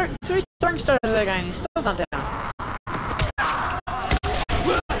three throwing stars at that guy and he's still not down.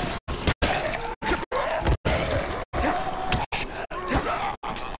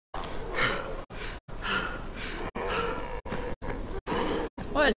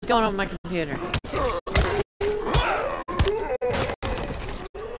 What is going on with my computer? Man,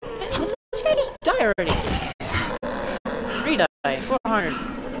 will this guy just die already? Re-die. 400.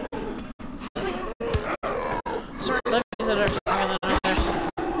 Certain enemies that are stronger than others.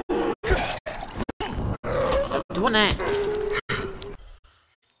 Stop doing that.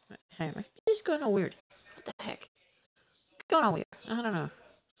 Hey, my computer's going all weird. What the heck? What's going on weird? I don't know.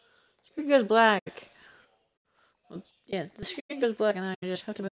 Screen goes black. Well, yeah, the screen goes black and then I just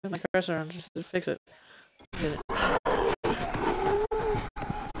have to move my cursor around just to fix it. Get it.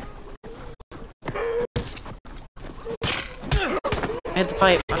 I hit the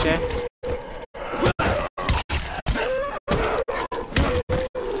pipe, okay.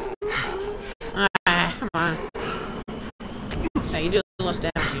 Ah, come on. Hey, you do less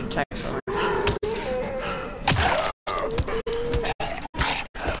damage than you attack slower.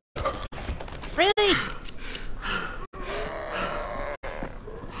 Really?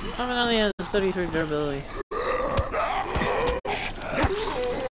 It only has 33 durability.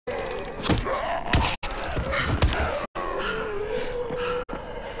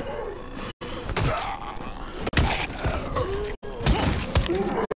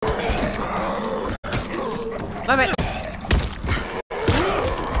 Love it!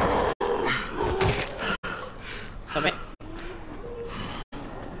 Love it.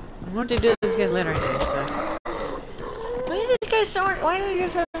 I want to do this guy's later anyway, so. Why are these guys so hard? Why are these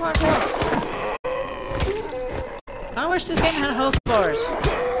guys so much health? I wish this game had health bars.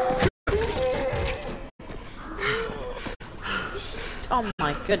 Oh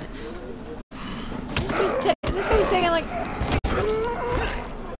my goodness. This guy's taking like...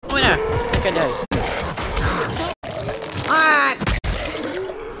 Oh no! I think I died. Ah!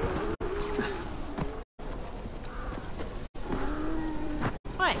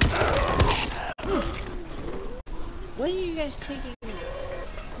 What? What are you guys taking?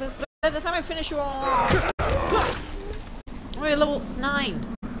 By the time I finish you all off. We're level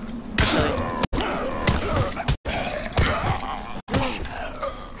 9. Actually.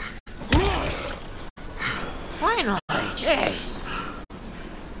 Finally! Jeez!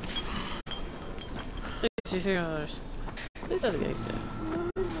 $60. These other guys do.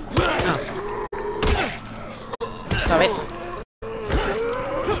 No. Stop it.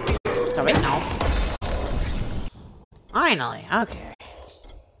 Stop it, no. Finally, okay.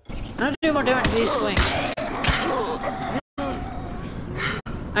 I'll do more damage to these swings.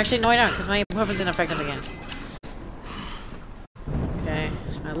 Actually, no I don't, because my weapon's ineffective again. Okay,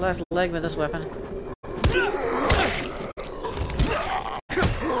 it's my last leg with this weapon.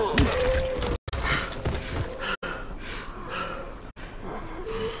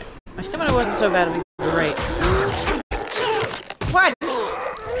 My stamina wasn't so bad, it'd be great. What?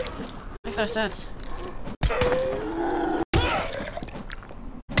 Makes no sense.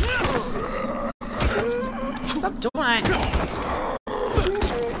 Stop doing that!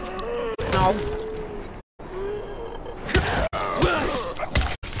 No.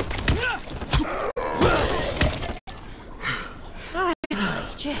 Finally,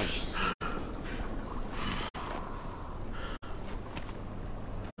 jeez.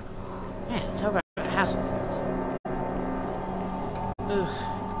 Man, talk about a hassle. Ugh.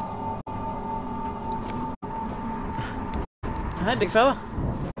 Hi, big fella.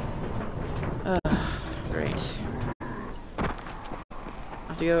 Great. I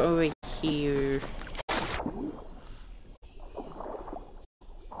have to go over here.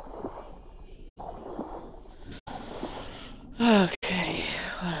 Okay,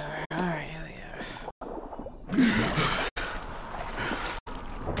 whatever. Alright, here we go.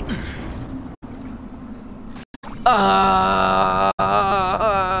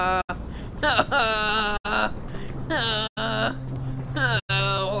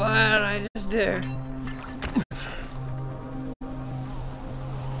 What did I just do?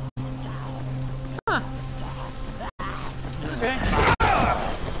 Huh. Okay.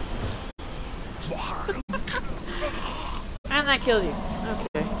 And that kills you.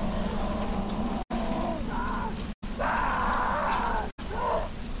 Okay.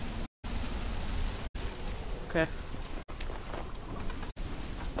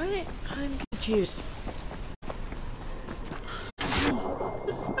 Why? I'm confused.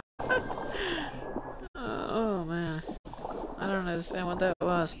 Oh man. I don't understand what that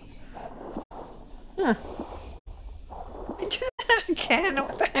was. Huh. I do that again?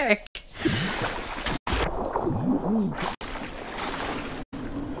 What the heck?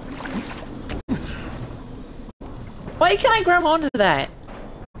 Why can't I grab onto that?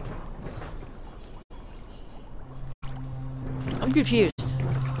 I'm confused.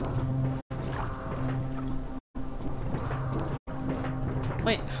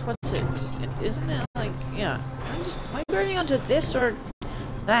 Wait, what's it? Isn't it like, yeah. Am I grabbing onto this or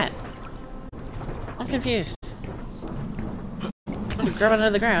that? I'm confused. I'm gonna grab onto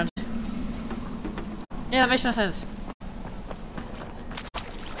the ground. Yeah, that makes no sense.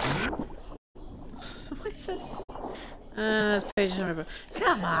 What is this? That's page number.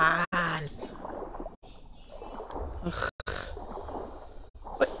 Come on! Ugh.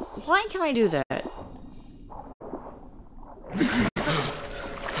 What? Why can I do that?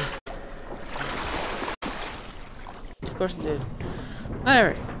 Of course it did.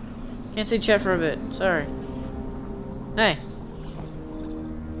 Whatever. Can't see chat for a bit. Sorry. Hey.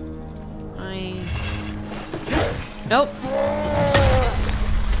 Nope.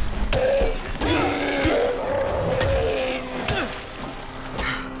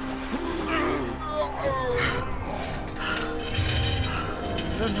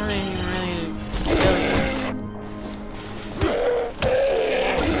 Don't have anything really to kill you.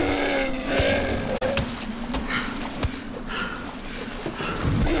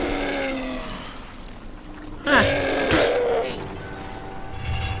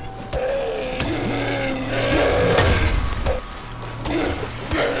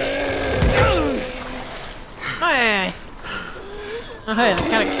 Oh, hey, that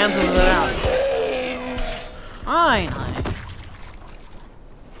kind of cancels it out. Finally.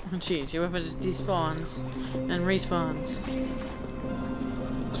 Oh, jeez, your weapon just despawns and respawns.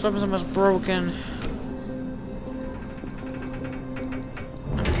 This weapon's almost broken.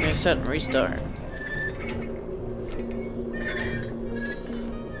 I'm gonna set and restart.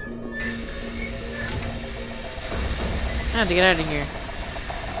 I have to get out of here.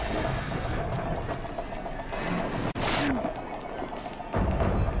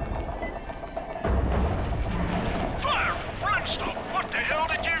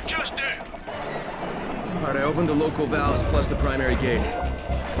 I opened the local valves plus the primary gate.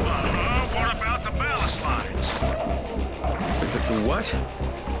 What about the ballast lines? The what?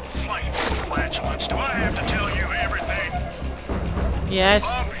 Flight flatulence. Do I have to tell you everything? Yes.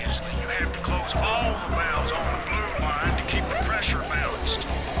 Obviously, you have to close all the valves on the blue line to keep the pressure balanced.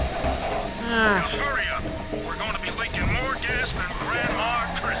 Now hurry up. We're going to be leaking more gas than Grandma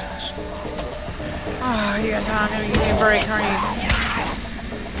Christmas. Oh, you guys are not going to give me a break, are you?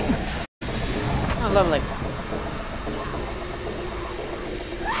 Oh, lovely.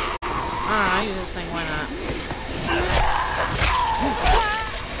 I use this thing, why not?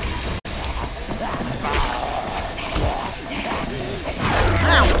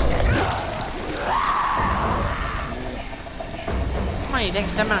 Ow! Come on, you take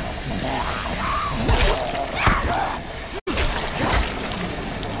stamina.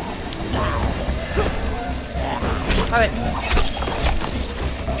 Love it.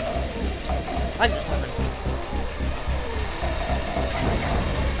 I like this weapon.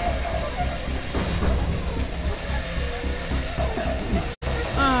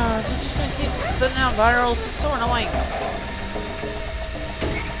 Spitting out virals, it's so annoying.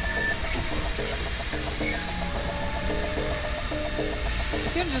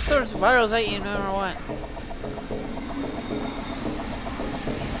 It's gonna just throw virals at you no matter what.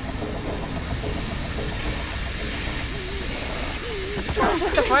 Don't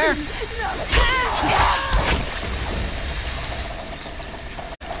take the fire.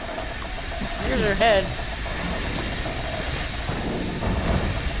 Here's her head.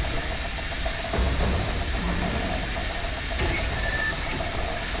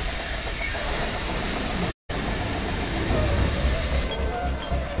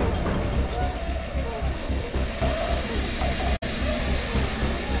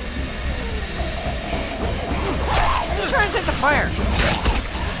 Take the fire.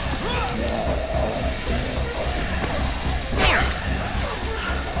 There.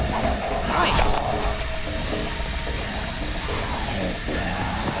 Right.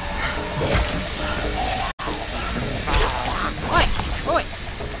 Wait. Oh, wait.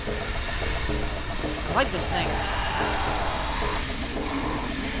 I like this thing.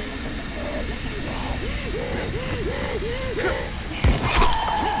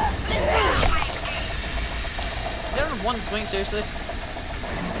 One swing, seriously?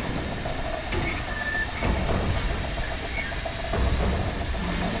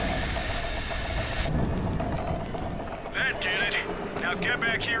 Now get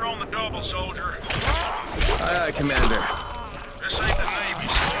back here on the double, soldier. Aye, aye, Commander. This ain't the Navy,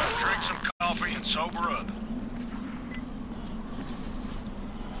 so let's drink some coffee and sober up.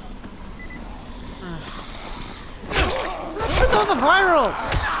 What's with all the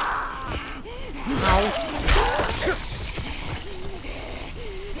virals? Ow.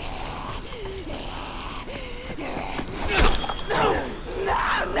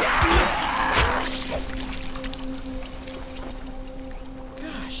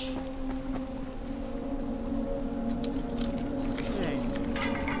 Gosh. Okay.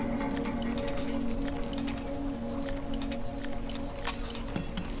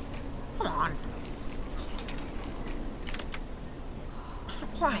 Come on.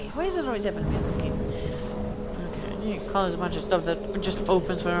 Why? Why is it always happening to me in this game? Okay, I need to close a bunch of stuff that just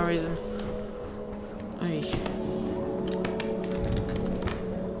opens for no reason. Oy.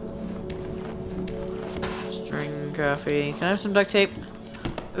 String coffee. Can I have some duct tape?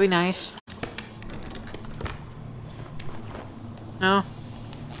 That'd be nice. No?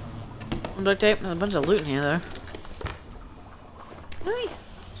 Some duct tape? There's a bunch of loot in here, though. Really?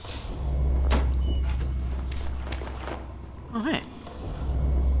 Oh, hey.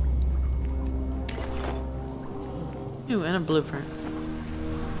 Ooh, and a blueprint.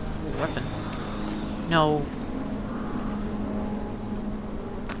 Ooh, weapon. No.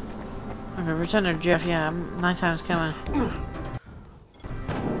 Okay, Lieutenant Jeff, yeah, nighttime's coming.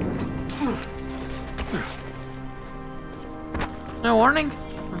 No warning?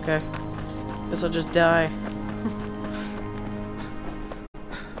 Okay. Guess I'll just die.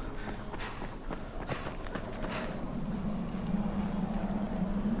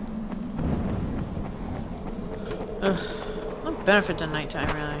 No benefit to nighttime,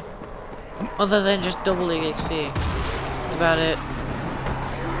 really. Other than just doubling XP. That's about it.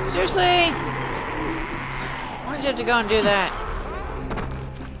 Seriously? Why'd you have to go and do that?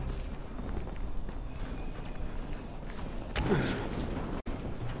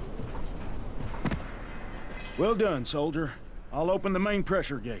 Well done, soldier. I'll open the main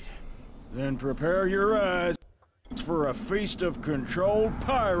pressure gate. Then prepare your eyes for a feast of controlled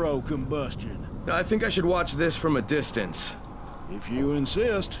pyro combustion. I think I should watch this from a distance. If you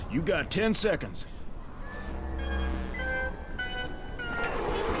insist, you got 10 seconds.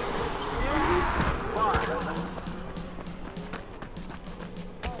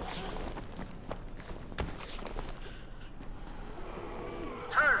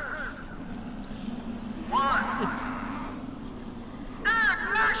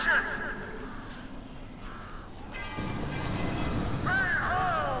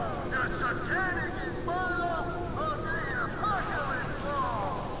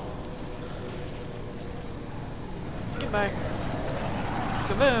 Goodbye.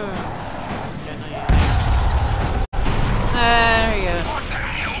 Kaboom! There he goes. What the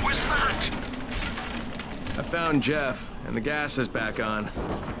hell was that? I found Jeff, and the gas is back on.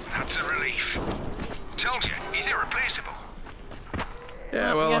 That's a relief. Told you, he's irreplaceable.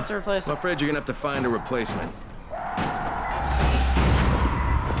 Yeah, Well, well, you have to replace I'm him. afraid you're gonna have to find a replacement.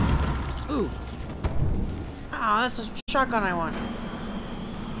 Ooh. Oh, that's a shotgun I want.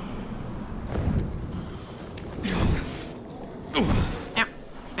 Ow.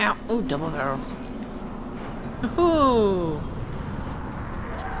 Ow. Ooh, double barrel. Ooh.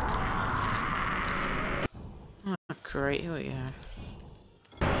 Oh, great. Here we are.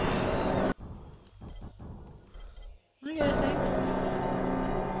 What do you guys think?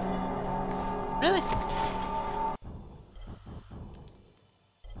 Really?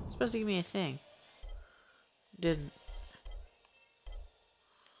 It's supposed to give me a thing. Didn't.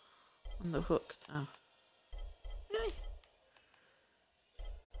 On the hooks. Oh. Really?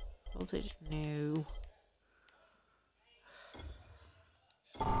 Voltage? No.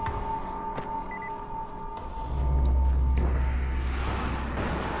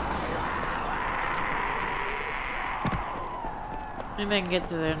 Maybe I can get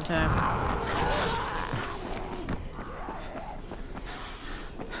to there in time.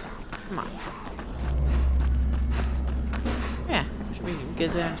 Come on. Yeah, should we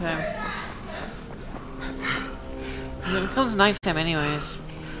get there in time? It becomes nighttime anyways.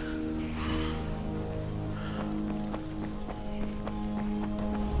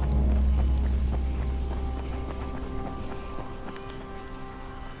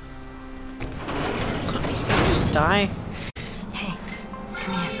 Just die. Hey,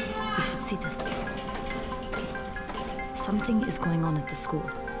 come here. You should see this. Something is going on at the school.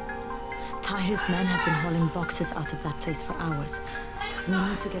 Tahir's men have been hauling boxes out of that place for hours. We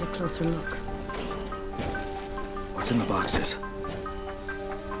need to get a closer look. What's in the boxes?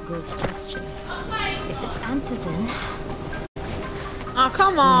 Good question. If it's antizin, Oh,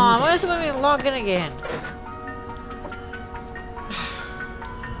 come on! Why is it letting me log in again?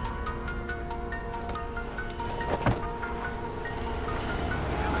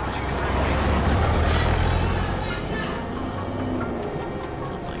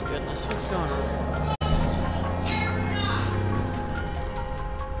 Oh my goodness, what's going on?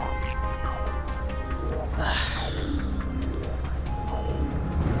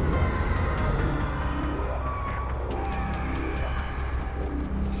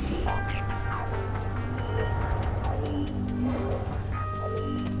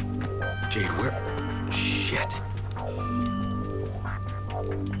 Jade, where? Shit.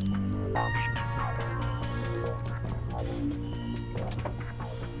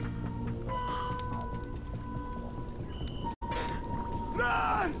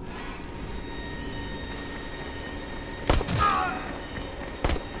 Run!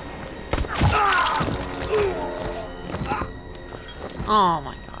 Oh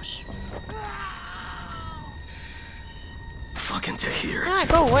my gosh. Fucking Tahir. Ah,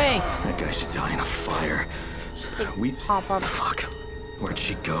 go away! That guy should die in a fire. We... Pop up. Fuck. Where'd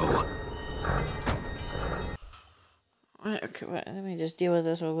she go? Okay, wait, let me just deal with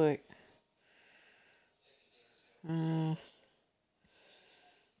this real quick.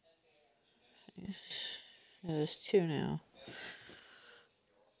 There's two now.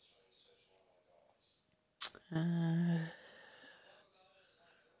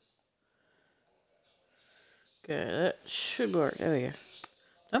 Good, that should work. There we go.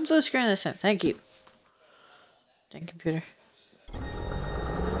 Don't blue screen this time. Thank you. Dang computer.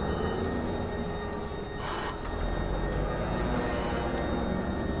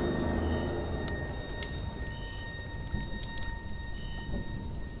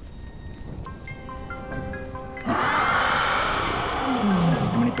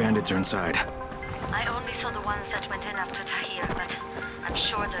 How many bandits are inside? I only saw the ones that went in after Tahir, but I'm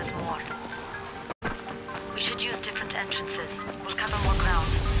sure there's more. We should use different entrances. We'll cover more ground,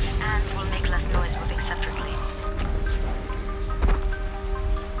 and we'll make less noise moving separately.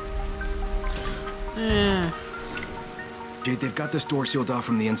 Jade, they've got this door sealed off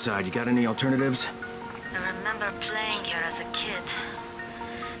from the inside. You got any alternatives? I remember playing here as a kid.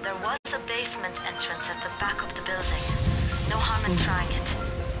 There was a basement entrance at the back of the building. No harm in trying it.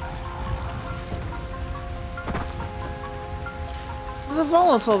 There's a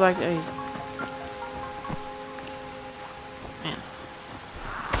volatile back there. Man.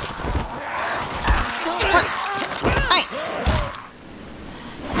 What? Hey!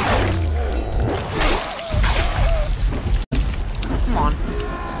 Come on.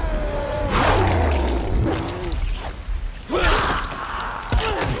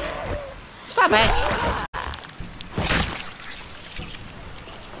 Stop it!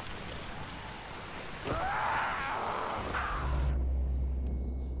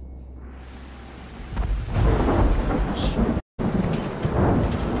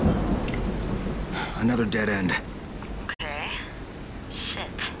 Another dead end. Okay. Shit.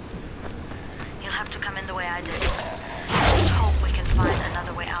 You'll have to come in the way I did. Just hope we can find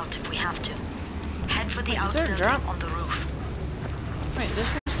another way out if we have to. Head for the outbuilding on the roof. Wait, this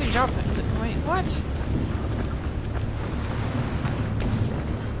must be dropping. Wait, what?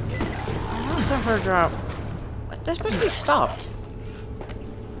 I don't have time for a drop. What? That's supposed to be stopped.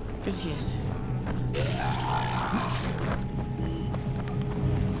 Confused.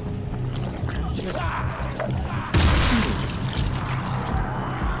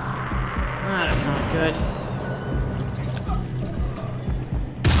 That's not good.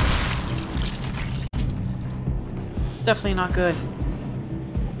 Definitely not good.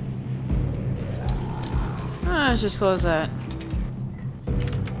 Let's just close that.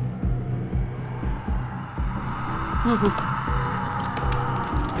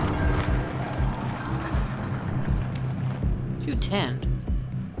 $210.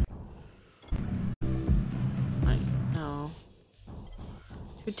 No.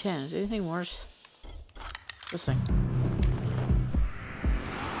 210. Is anything worse? This thing.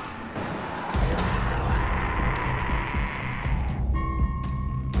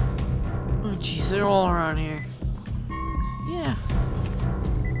 Oh jeez, they're all around here. Yeah.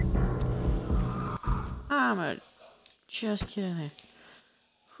 I'm gonna just get in there.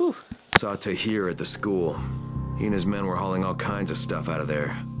 Whew. Saw Tahir at the school. He and his men were hauling all kinds of stuff out of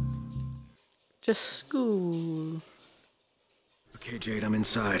there. Just school. Okay, Jade, I'm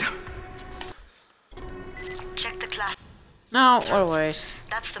inside. Check the class. No, what a waste.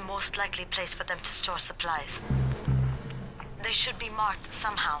 That's the most likely place for them to store supplies. They should be marked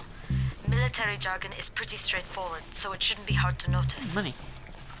somehow. Military jargon is pretty straightforward, so it shouldn't be hard to notice. Money.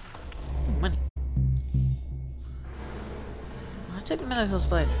 Money. What? take the medical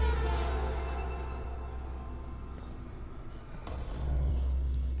supplies.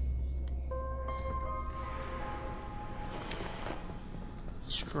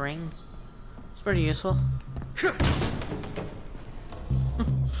 String. It's pretty useful.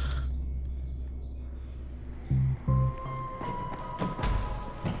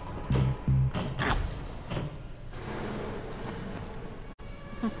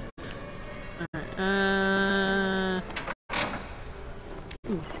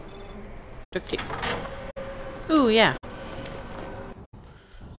 Duct tape. Ooh, yeah.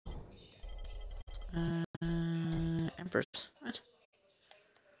 Empress. What?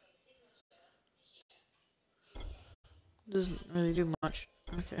 Doesn't really do much.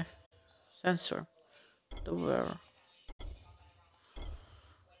 Okay. Sensor. The wearer.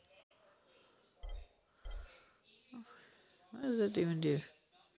 What does it even do?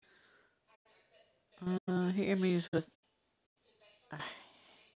 He can be used with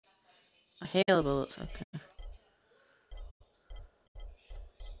a hail of bullets. Okay.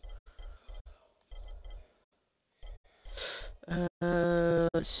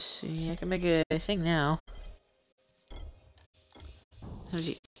 Let's see. I can make a thing now. Oh,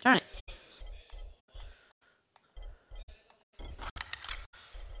 gee. Darn it.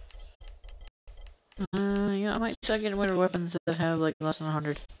 Yeah, I might start getting rid of weapons that have like less than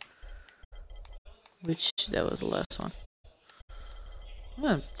 100. Which, that was the last one. I'm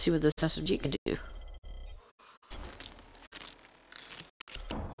gonna see what this SMG can do.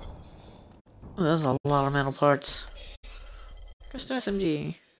 Oh, that was a lot of metal parts. Custom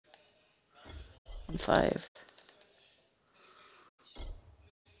SMG. 1.5.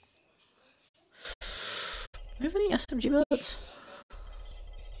 Do we have any SMG bullets?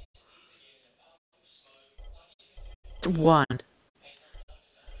 1.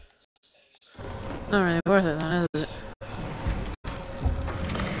 Not really worth it then, is it?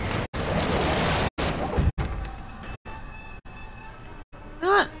 You know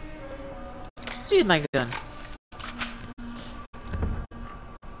what? Let's use my gun.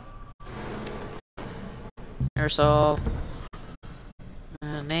 Aerosol.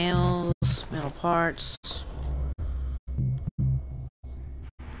 Nails. Metal parts.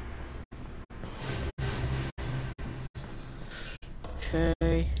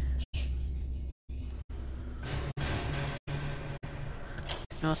 Okay.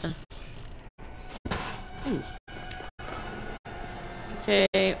 Nothing. Ooh.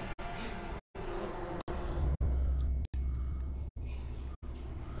 Okay.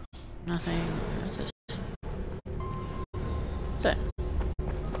 Nothing. What's this? What's that?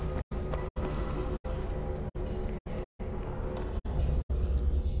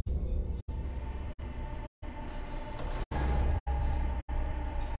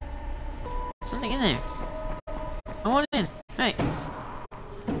 Something in there. I want it in. Hey.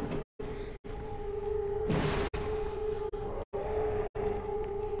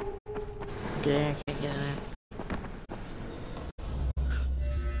 Okay, I can't get in there.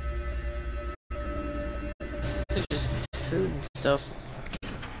 It's just food and stuff.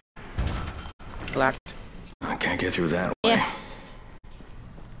 Locked. I can't get through that way. Yeah.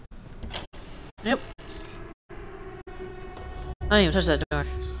 Nope. I didn't even touch that door.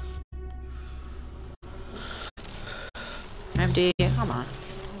 Empty. Come on.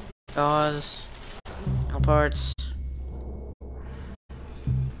 Gauze. No parts.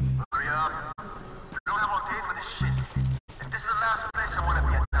 Hurry up. We don't have all day for this shit. And this is the last place I want to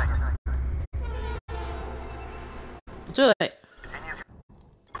be at night. It's too late. Any of you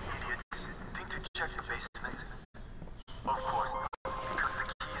idiots think to check the basement? Of course not, because the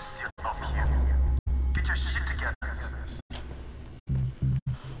key is still up here. Get your shit together.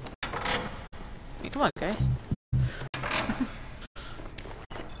 Hey, come on, guys.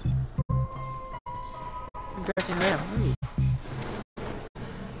 Crafting random.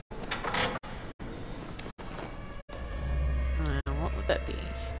 What would that be?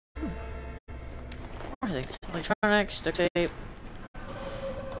 More things. Electronics, duct tape.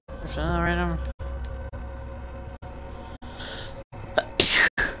 There's another random.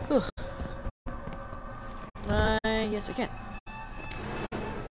 Yes, I can.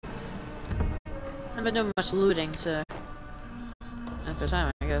 I've been doing much looting, so at the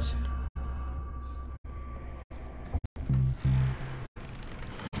time, I guess.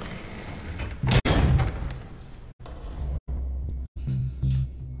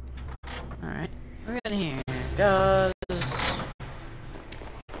 Alright, we're in here. Gauze.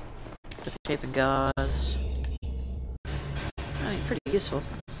 Duct tape and gauze. I mean, pretty useful.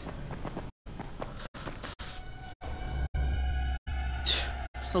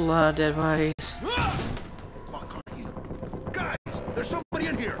 It's a lot of dead bodies. Fuck are you? Guys,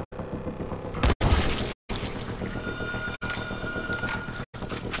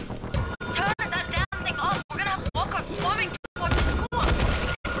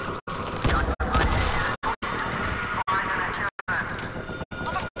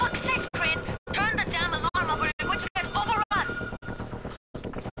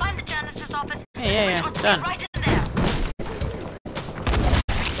 Yeah, done. Right in there.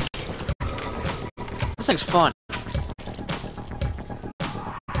 This thing's fun.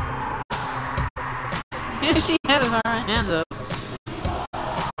 Yeah, she had his hands up.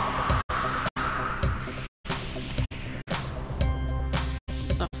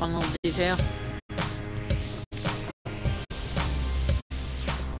 A fun little detail.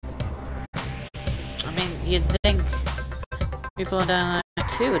 I mean, you'd think people in Dying Light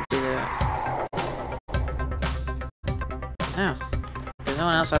 2 would do that. No. Because no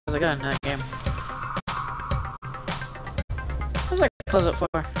one else has a gun in that game. What's that close it for?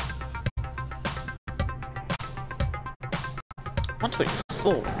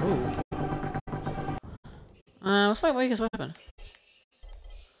 124. Ooh. What's my weakest weapon?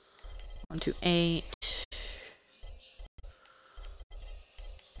 128.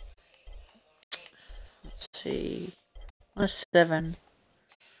 Let's see. 107.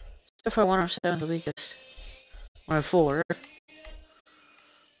 So far, 107 is the weakest. 104.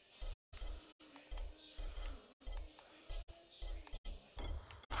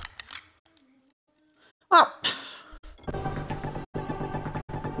 Oh!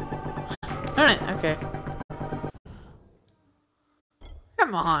 Darn it, okay.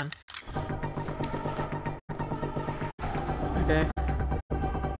 Come on. Okay.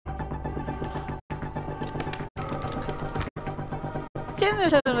 Didn't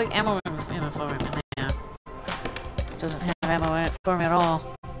this have like ammo for him? Yeah. It doesn't have ammo in it for me at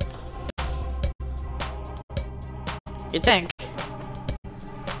all. You'd think.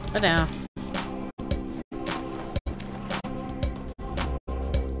 But no.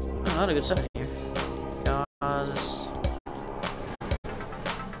 A lot of good stuff in here. Cause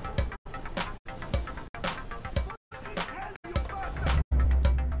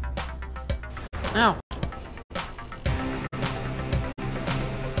no.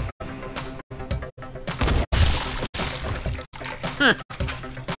 Huh.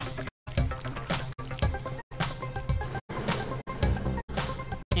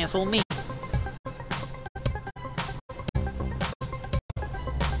 Can't fool me.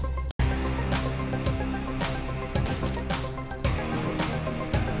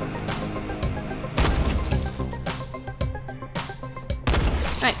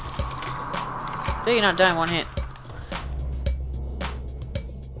 Hey. So you're not dying one hit.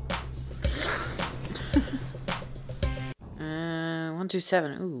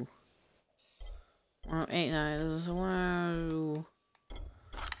 127. Ooh. 189. This is 1.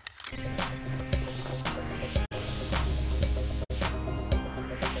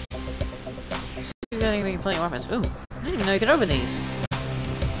 See if you can play weapons. Ooh. I didn't even know you could open these.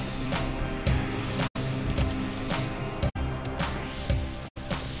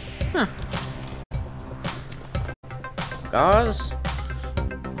 Huh. Gauze.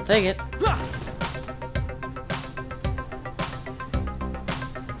 I'll take it.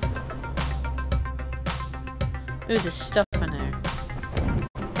 Ooh, there's stuff in there.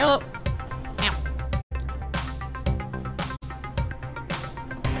 Hello! Ow.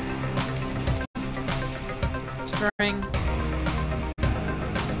 String.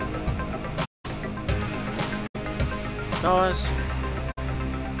 Gauze.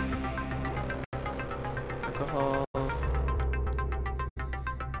 Alcohol.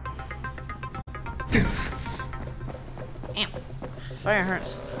 Ow. Fire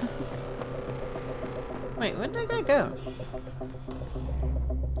hurts. Wait, where'd that guy go?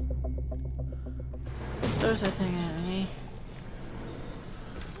 Throws that thing at me.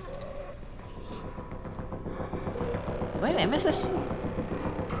 Wait, I missed this.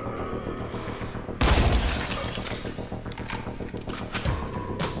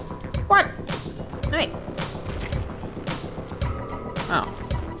 What? Hey. Oh.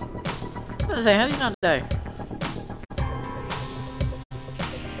 I was gonna say, how did you not die?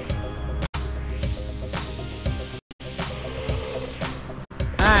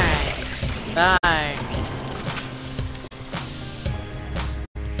 Die.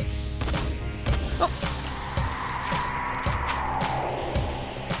 Oh.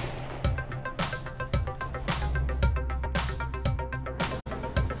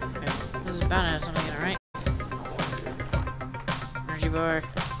 Okay. This is bound to have something in it, right? Energy bar.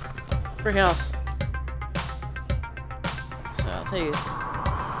 For health. So I'll tell you.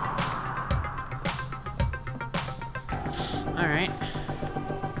 Alright.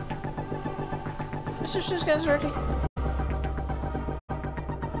 Mr. Shoes guy's ready.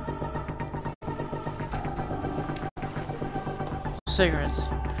 Cigarettes.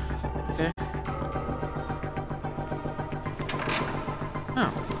 Okay.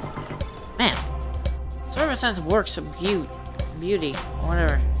 Oh. Man. Server sense works of beauty.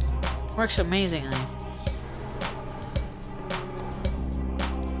 Whatever. Works amazingly.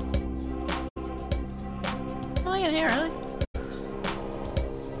 Oh, in here, really?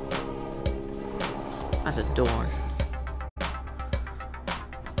 That's a door.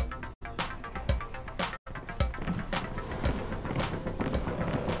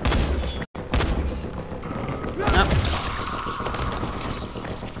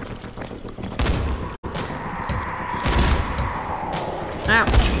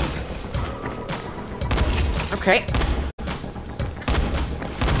 Okay.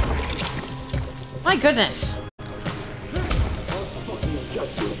 My goodness.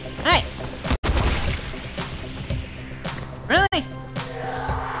 Hey. Really?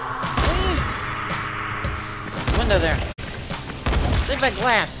 There's a window there. Save that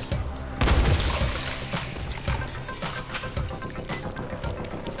glass.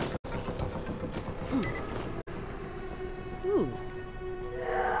 Ooh.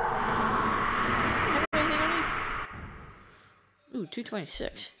 Ooh,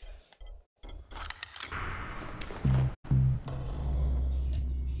 226.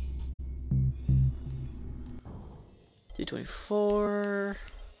 $224.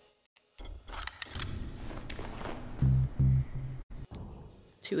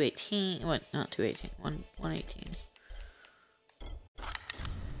 218. What? Not 218. 118.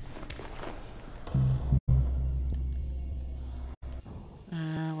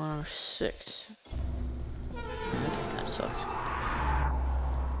 Uh, 106. This kind of sucks.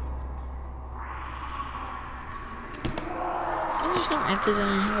 There's no antizen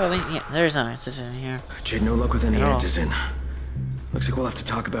in here. Well, I mean, yeah, there's no antizen in here. Jade, no luck with any antizen. Looks like we'll have to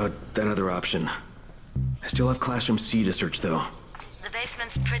talk about that other option. I still have Classroom C to search, though. The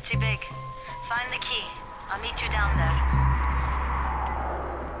basement's pretty big. Find the key. I'll meet you down there.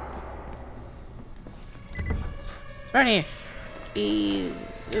 Right here. Keys.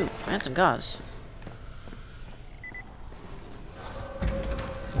 Ooh, Ransom Gods.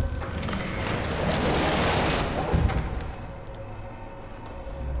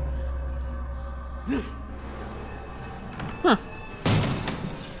 Huh.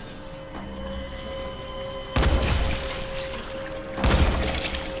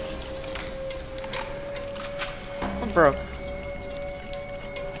 What broke?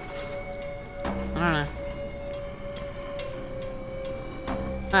 I don't know.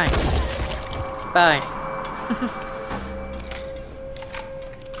 Hi. Bye.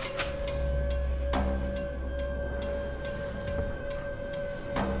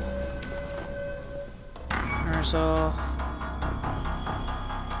 Rehearsal.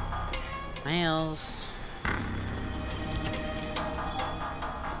 Mails.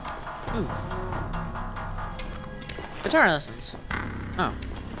 Ooh. Guitar lessons. Oh.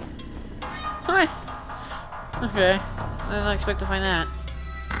 Hi. Okay. I didn't expect to find that.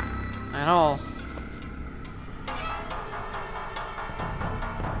 At all.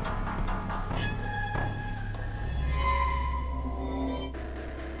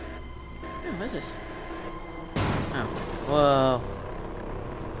 Oh, what is this? Oh. Whoa.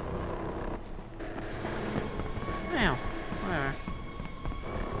 Wow. Whatever.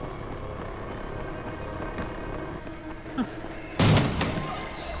 Huh.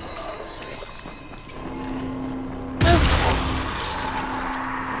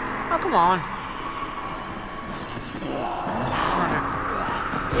 Oh, come on.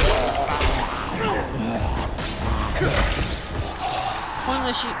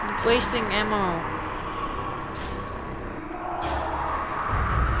 Pointless wasting ammo.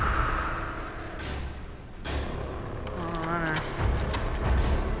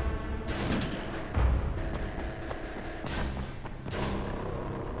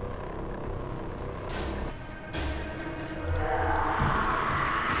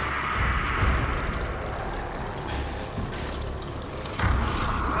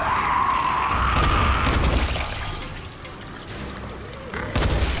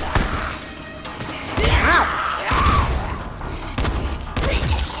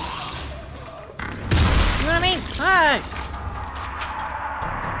 Hi!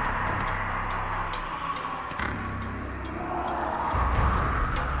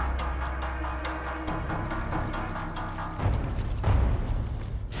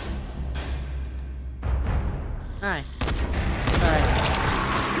 Hi. Alright.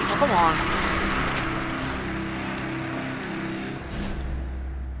 Oh, come on.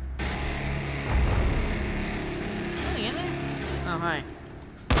 Anything in there? Oh, hi.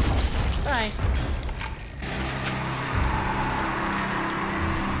 Bye.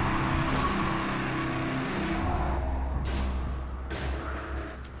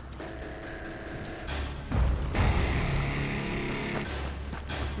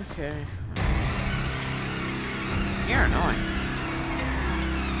 Okay. You're annoying.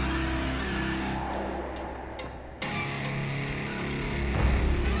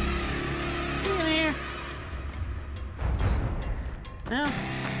 Get in here. No.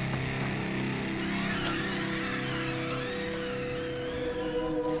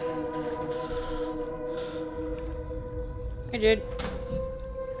 Hey, dude.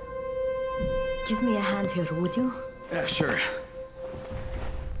 Give me a hand here, would you? Yeah, sure.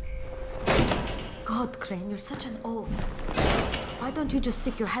 God, Crane, you're such an oaf. Why don't you just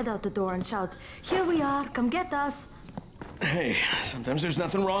stick your head out the door and shout, "Here we are, come get us"? Hey, sometimes there's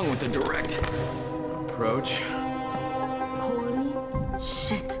nothing wrong with the direct approach. Holy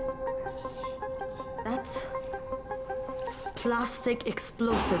shit. That's plastic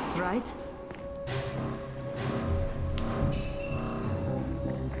explosives, right?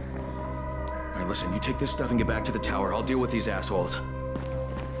 All right, listen, you take this stuff and get back to the tower. I'll deal with these assholes.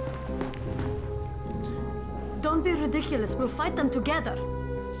 Don't be ridiculous. We'll fight them together.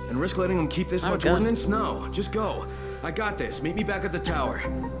 And risk letting them keep this much ordnance? No, just go. I got this. Meet me back at the tower.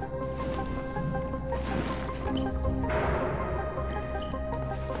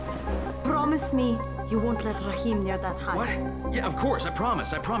 Promise me you won't let Rahim near that hive. What? Yeah, of course. I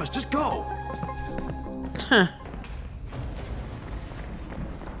promise. I promise. Just go. Huh.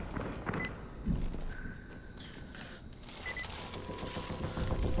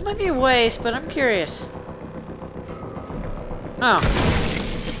 It might be a waste, but I'm curious. Oh.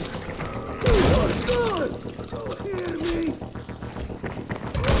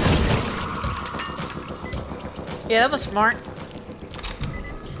 Yeah, that was smart.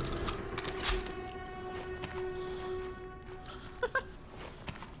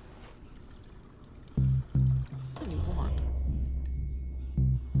 What do you want?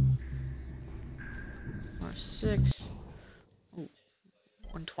 Or 6. Ooh,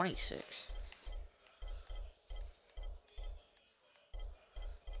 126.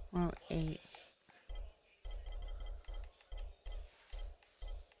 108.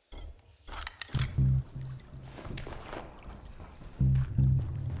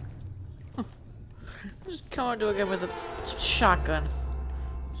 Just come into again with a shotgun.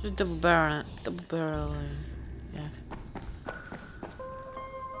 Just double barrel it. Double barrel. Yeah.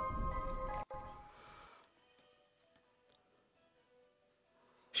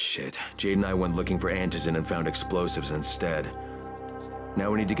 Shit. Jade and I went looking for Antizin and found explosives instead. Now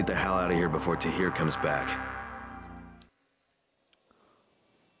we need to get the hell out of here before Tahir comes back.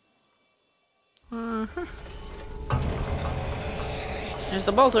 There's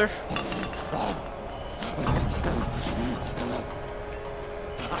the bolter.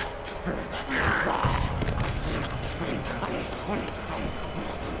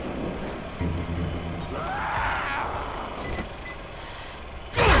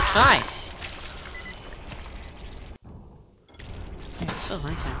 Hi. Yeah, it's still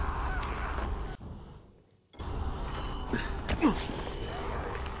nighttime.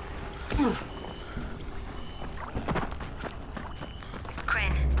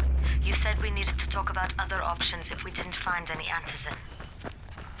 Crane, you said we needed to talk about other options if we didn't find any Antizin.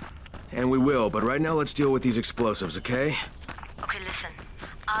 And we will, but right now let's deal with these explosives, okay? Okay, listen.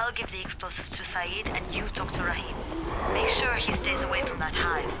 I'll give the explosives to Saeed and you talk to Rahim. Make sure he stays away from that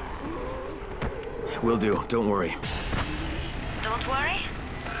hive. Will do, don't worry. Don't worry?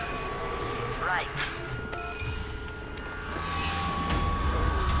 Right.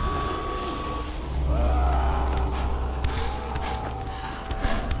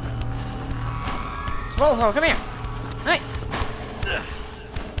 Swallow, come here. Hey.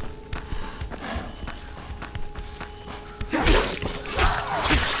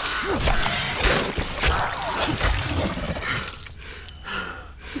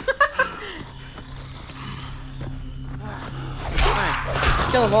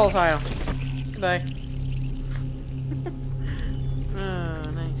 Kill a volatile. Goodbye. Oh,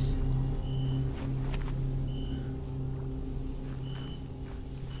 nice.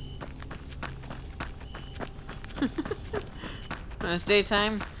 When it's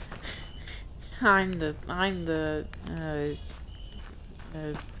daytime, I'm the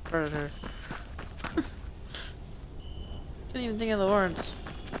predator. Can't even think of the words.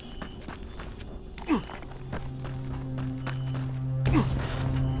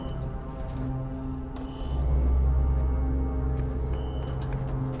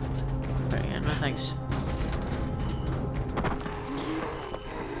 Thanks.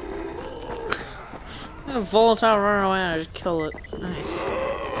 A volatile running away and I just kill it. Nice.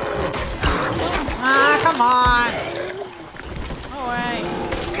 Ah, come on! Go away.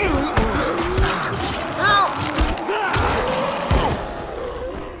 No!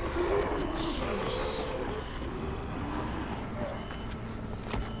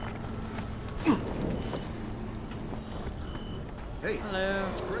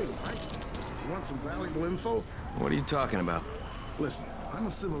 some valuable info? What are you talking about? Listen, I'm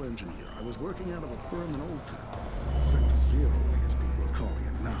a civil engineer. I was working out of a firm in Old Town. Sector Zero, I guess people are calling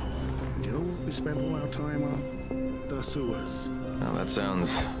it now. And you know what we spent all our time on? The sewers. Well, that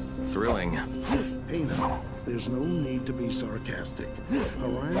sounds thrilling. Hey now, there's no need to be sarcastic.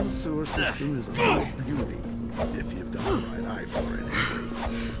 Orion's sewer system is a real beauty. If you've got the right eye for it,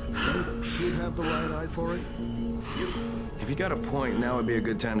 anyway. You should have the right eye for it. If you got a point, now would be a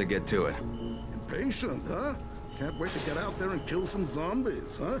good time to get to it. Impatient, huh? Can't wait to get out there and kill some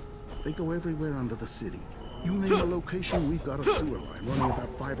zombies, huh? They go everywhere under the city. You name a location, we've got a sewer line running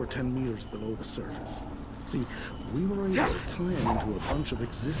about 5 or 10 meters below the surface. See, we were able to tie them into a bunch of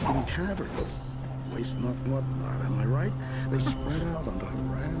existing caverns. Waste not, whatnot, am I right? They spread out under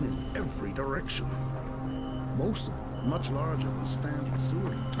Haran in every direction. Most of them much larger than standard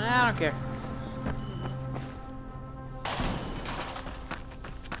sewer. I don't care.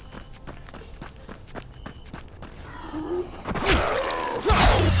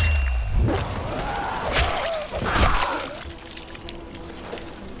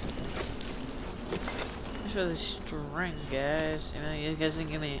 Thanks for the string, guys. You know, you guys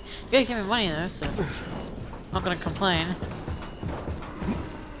didn't give me. You gotta give me money though, so I'm not gonna complain.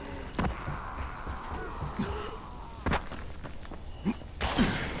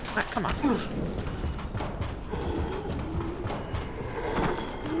 Ah, come on.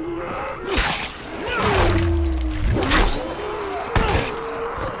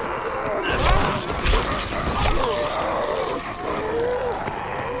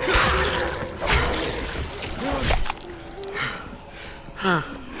 Huh.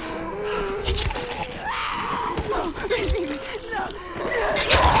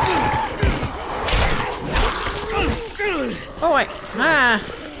 Oh wait, ah!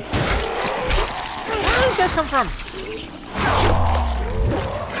 Where do these guys come from?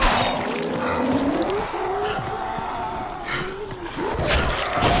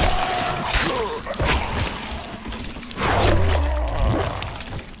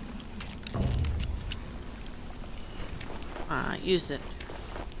 Ah, I used it.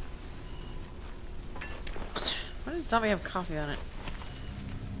 Why does zombie have coffee on it?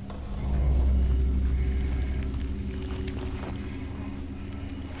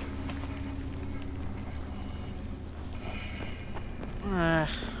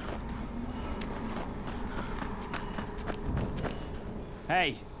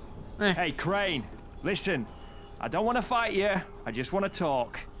 Hey. Hey, Crane. Listen. I don't want to fight you. I just want to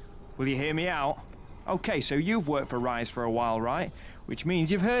talk. Will you hear me out? Okay, so you've worked for Rise for a while, right? Which means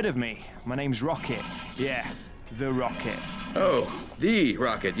you've heard of me. My name's Rocket. Yeah, the Rocket. Oh, the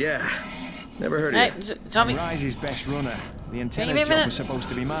Rocket, yeah. Never heard of you. Tell me. Rise's best runner. The antenna's job was supposed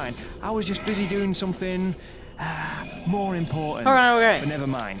to be mine. I was just busy doing something more important. Okay. But never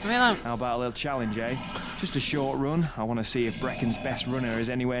mind. How about a little challenge, eh? Just a short run. I want to see if Brecken's best runner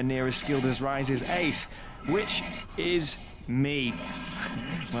is anywhere near as skilled as Rise's ace, which is me.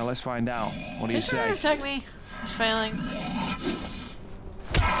 Well, let's find out. What do you say? Attack me. It's failing.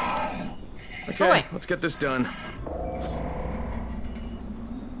 Okay, let's get this done.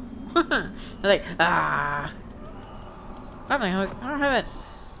 Like, ah. Grappling hook. I don't have it.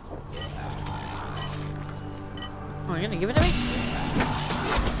 Oh, you're gonna give it to me?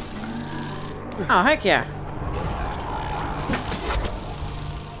 Oh, heck yeah.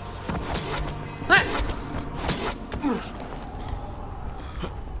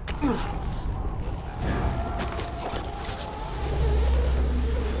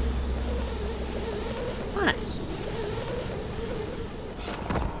 Nice.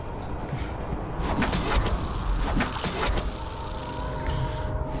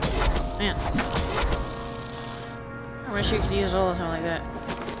 Man. I wish you could use it all the time like that.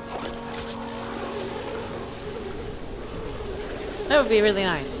 That would be really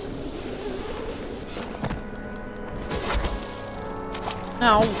nice.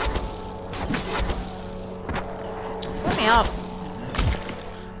 No. Let me up.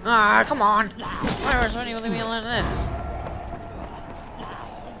 Ah, come on. Why was somebody leave me alone in this?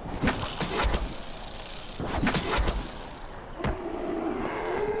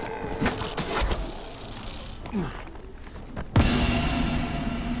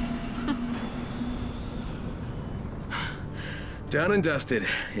 Done and dusted.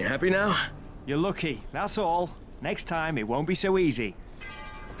 You happy now? You're lucky, that's all. Next time, it won't be so easy.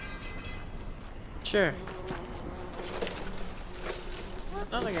 Sure.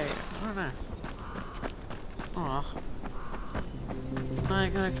 Another guy. I don't know. Aw. I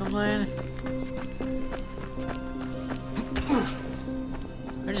ain't gonna complain.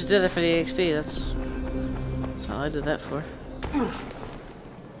 I just did it for the XP, that's all I did that for.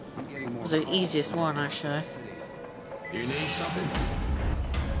 Getting more was the easiest one, actually. You need something?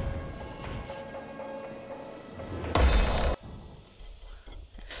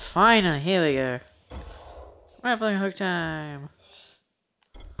 Finally, here we go. Grappling hook time.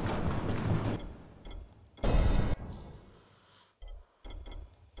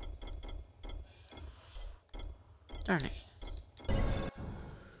 Darn it.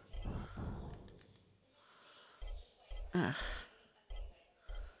 Ugh.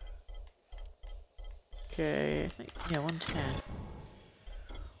 Okay, I think, yeah, 110.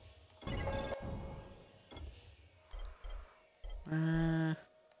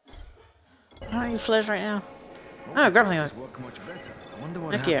 How are you flares right now? Oh, grappling hook. Work much better. I wonder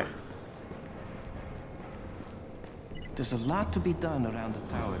what Heck yeah. happened. There's a lot to be done around the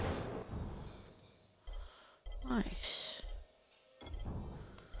tower. Nice.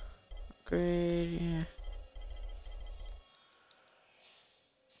 Upgrade, yeah.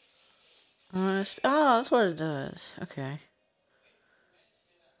 Oh, that's what it does. Okay.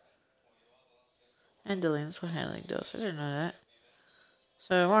 Handling, that's what handling does. I didn't know that.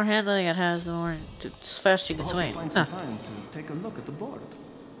 So the more handling it has, the more fast you can swing. Find some time to take a look at the board.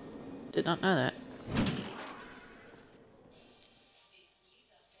 Did not know that.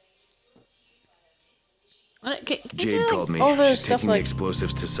 Jade called me. She's taking the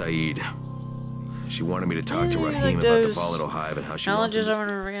explosives to Saeed. She wanted me to talk to Rahim about the volatile hive and how she challenges over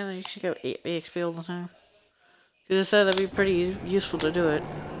and over again. You should go EXP all the time. Because I said that'd be pretty useful to do it.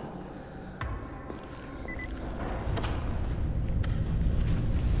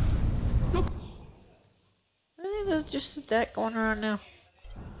 I think there's just a deck going around now.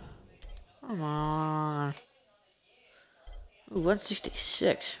 Come on. Ooh,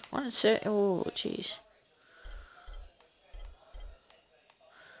 166. 160. Oh, jeez.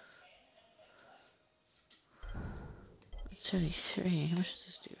 73. How much does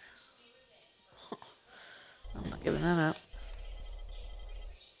this do? I'm not giving that up.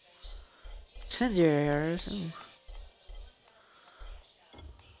 Incendiary arrows. Ooh.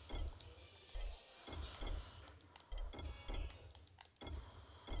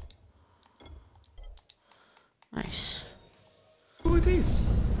 Nice. Who are these?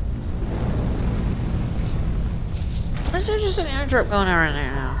 Why is there just an airdrop going around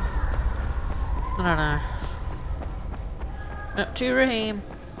there now? I don't know. Up to Rahim.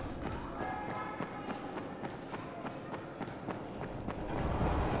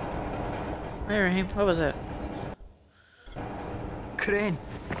 Hey Rahim, what was it? Crane,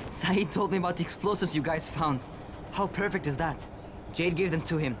 Saeed told me about the explosives you guys found. How perfect is that? Jade gave them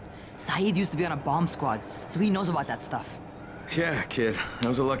to him. Saeed used to be on a bomb squad, so he knows about that stuff. Yeah, kid. That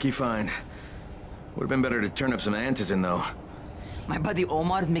was a lucky find. Would have been better to turn up some antizin, though. My buddy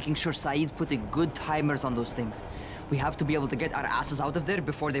Omar is making sure Saeed's putting good timers on those things. We have to be able to get our asses out of there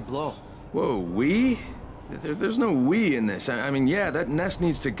before they blow. Whoa, we? There's no we in this. I mean, yeah, that nest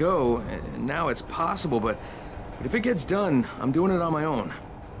needs to go, and now it's possible, but if it gets done, I'm doing it on my own.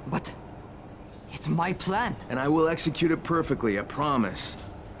 But it's my plan. And I will execute it perfectly, I promise.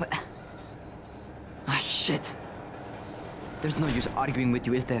 But... ah, shit. There's no use arguing with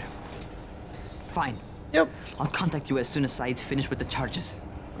you, is there? Fine. Yep. I'll contact you as soon as Saeed's finished with the charges.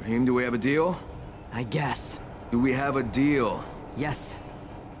 Rahim, do we have a deal? I guess. Do we have a deal? Yes.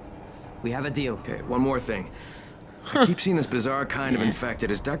 We have a deal. Okay, one more thing. I keep seeing this bizarre kind of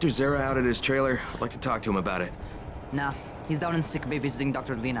infected. Is Dr. Zera out at his trailer? I'd like to talk to him about it. Nah, he's down in sick bay visiting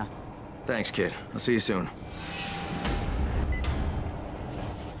Dr. Lena. Thanks, kid. I'll see you soon.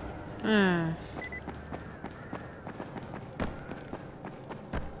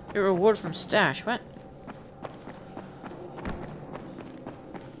 Your reward from stash. What?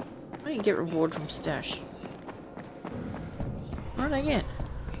 How do you get reward from stash? What did I get?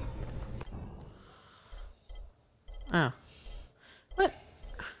 Oh. What?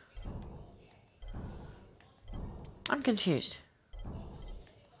 I'm confused.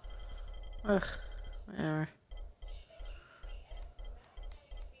 Ugh. Whatever.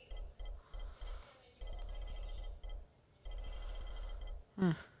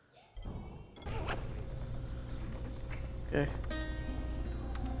 Okay.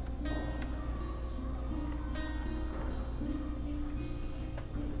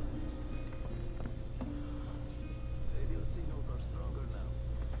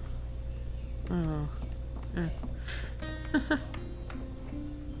 Oh.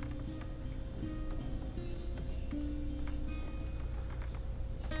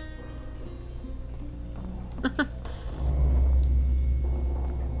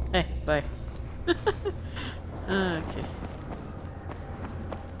 Hey, bye. Okay.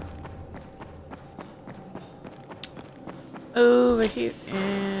 Over over here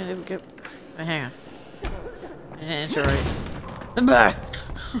and it would get. Hang on. I didn't answer right. Blah.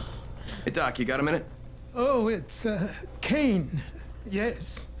 Hey Doc, you got a minute? Oh, it's Kane.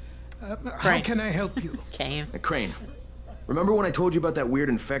 Yes. How can I help you? Kane. Crane. Remember when I told you about that weird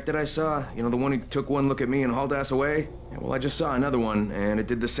infected I saw? You know, the one who took one look at me and hauled ass away? Yeah, well, I just saw another one, and it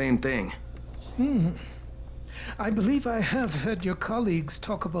did the same thing. I believe I have heard your colleagues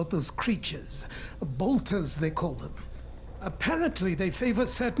talk about those creatures. Bolters, they call them. Apparently, they favor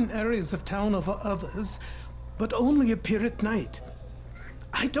certain areas of town over others, but only appear at night.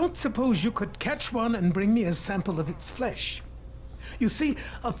 I don't suppose you could catch one and bring me a sample of its flesh. You see,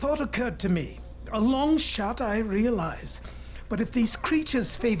 a thought occurred to me. A long shot, I realize. But if these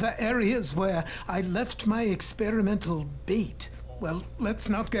creatures favor areas where I left my experimental bait, well, let's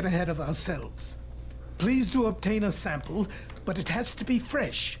not get ahead of ourselves. Please do obtain a sample, but it has to be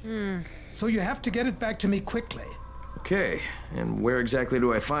fresh. So you have to get it back to me quickly. Okay, and where exactly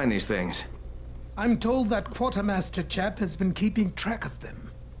do I find these things? I'm told that quartermaster chap has been keeping track of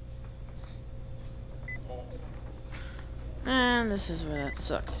them. And this is where that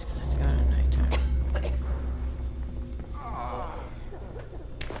sucks, because it's gone at nighttime.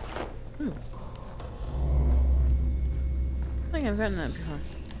 I think I've gotten that before.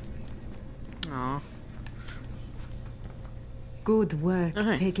 Aww. Good work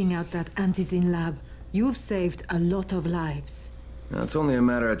taking out that Antizin lab. You've saved a lot of lives. Now, it's only a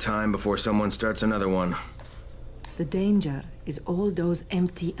matter of time before someone starts another one. The danger is all those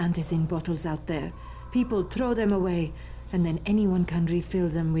empty Antizin bottles out there. People throw them away, and then anyone can refill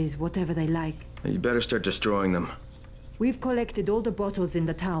them with whatever they like. You better start destroying them. We've collected all the bottles in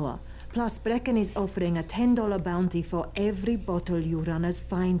the tower. Plus, Brecken is offering a $10 bounty for every bottle you runners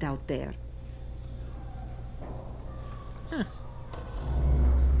find out there. Huh.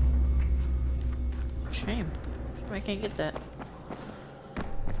 Shame. I can't get that.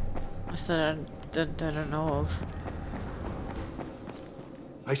 What's that I don't know of?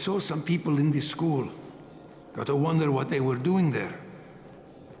 I saw some people in this school. Got to wonder what they were doing there.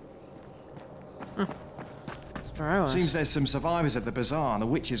 Seems there's some survivors at the bazaar, and the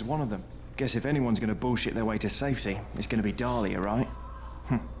witch is one of them. Guess if anyone's gonna bullshit their way to safety, it's gonna be Dahlia, right?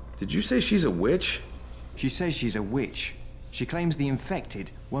 Did you say she's a witch? She says she's a witch. She claims the infected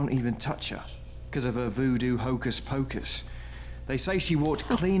won't even touch her, because of her voodoo hocus pocus. They say she walked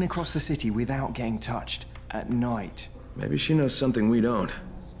clean across the city without getting touched, at night. Maybe she knows something we don't.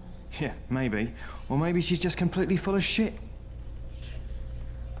 Yeah, maybe. Or maybe she's just completely full of shit.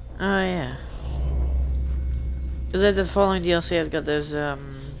 Oh, yeah. Because at the following DLC, I've got those,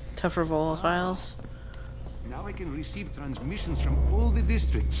 tougher volatiles. Now I can receive transmissions from all the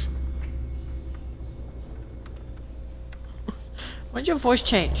districts. Why'd your voice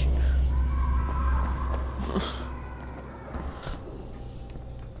change?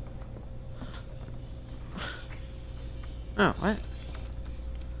 Oh, what?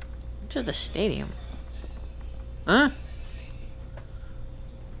 To the stadium. Huh?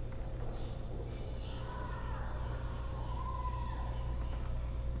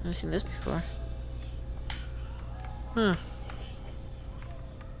 I've seen this before. Huh.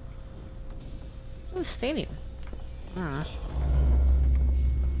 The stadium. I don't know.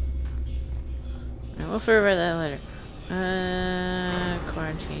 Alright, we'll figure out that later.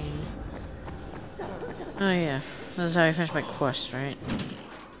 Quarantine. Oh yeah. This is how I finish my quest, right?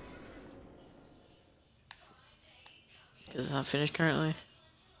 Because it's not finished currently.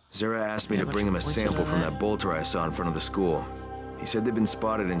 Zera asked me to bring him a sample from that bolter I saw in front of the school. He said they've been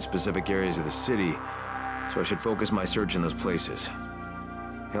spotted in specific areas of the city, so I should focus my search in those places.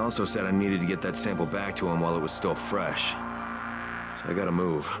 He also said I needed to get that sample back to him while it was still fresh. So I gotta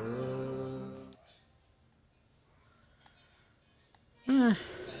move.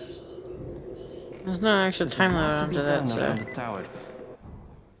 There's no extra time limit after that, so... The tower.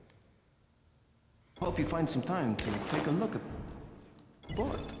 Hope you find some time to take a look at the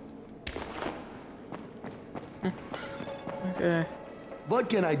board. Okay. What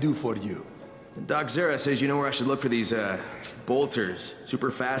can I do for you? Doc Zera says you know where I should look for these, bolters.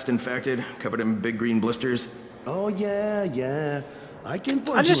 Super fast infected, covered in big green blisters. Oh, yeah. I can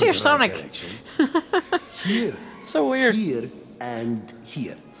point I just you hear in the Sonic. right direction. Here. So weird. Here and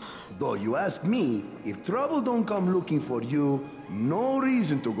here. Though you ask me, if trouble don't come looking for you, no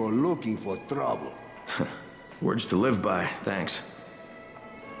reason to go looking for trouble. Words to live by, thanks.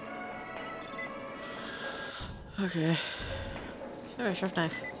 Okay. Sure, sharp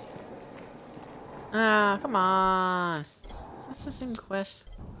knife. Ah, come on. Is this the same quest?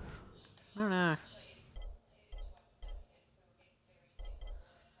 I don't know.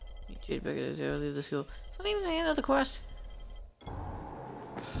 Jade Beckett to leave the school. It's not even the end of the quest.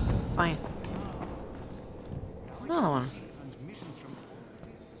 Fine. Another one.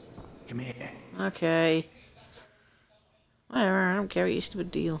 Come here. Okay. Whatever, I don't care what you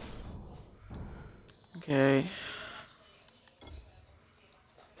stupid deal. Okay.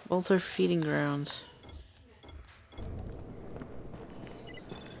 Bolter feeding grounds.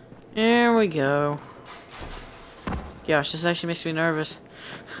 There we go. Gosh, this actually makes me nervous.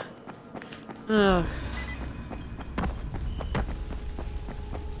 Ugh.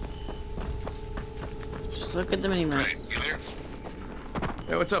 Just look at the mini-map. Hey, you there?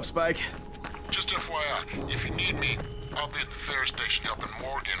 Hey, what's up, Spike? Just FYI, if you need me, I'll be at the ferry station helping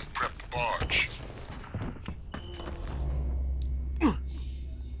Morgan prep the barge.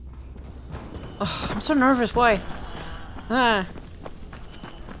 Oh, I'm so nervous. Why? Ah.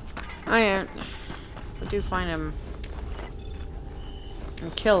 I do find him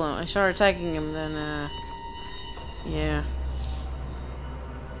and kill him. I start attacking him, then yeah.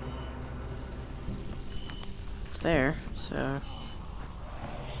 It's there, so.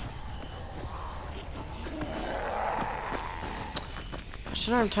 I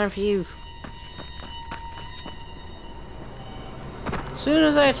shouldn't have time for you. As soon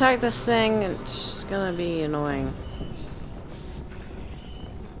as I attack this thing, it's gonna be annoying.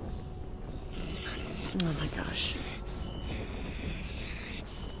 Oh my gosh.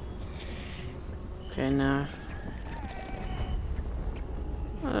 Okay, now.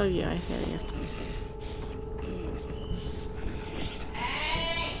 Oh yeah, I hear you.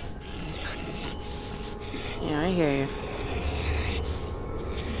 Yeah, I hear you.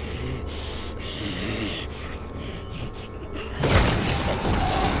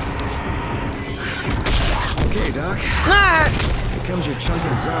 Okay, Doc. Ah! Here comes your chunk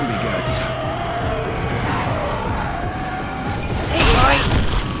of zombie guts. Eloy!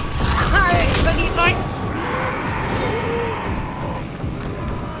 Hi, son Eloy!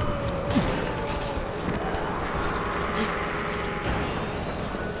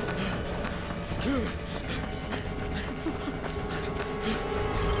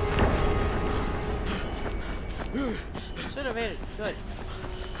 Should have made it. Good.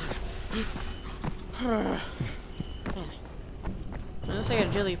 Unless I got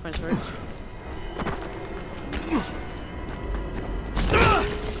agility points for it.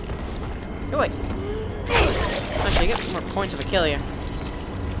 Oh wait. Actually, I get more points if I kill you.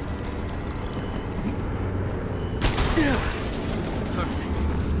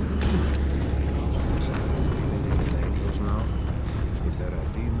 Angels now. If there are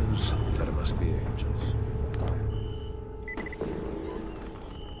demons, there must be angels.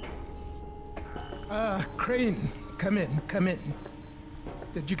 Crane, come in, come in.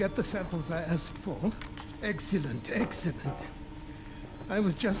 Did you get the samples I asked for? Excellent, excellent. I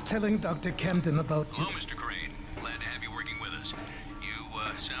was just telling Dr. Camden about you. Hello, Mr. Crane. Glad to have you working with us. You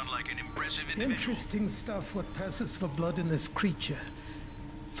sound like an impressive individual. Interesting stuff, what passes for blood in this creature.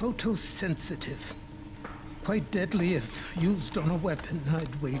 Photosensitive. Quite deadly if used on a weapon,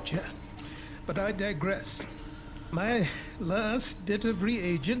 I'd wager. But I digress. My last bit of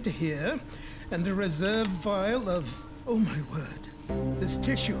reagent here, and a reserve vial of... oh my word. This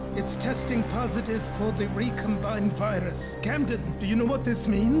tissue, it's testing positive for the recombined virus. Camden, do you know what this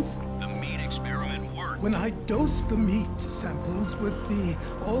means? The meat experiment worked. When I dose the meat samples with the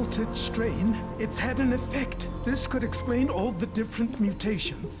altered strain, it's had an effect. This could explain all the different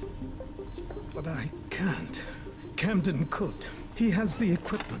mutations. But I can't. Camden could. He has the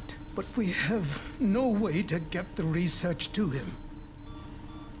equipment, but we have no way to get the research to him.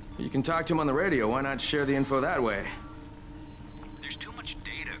 You can talk to him on the radio. Why not share the info that way? There's too much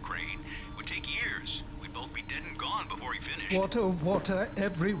data, Crane. It would take years. We'd both be dead and gone before he finished. Water, water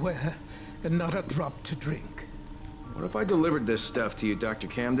everywhere, and not a drop to drink. What if I delivered this stuff to you, Dr.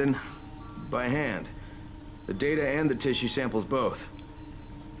 Camden? By hand. The data and the tissue samples both.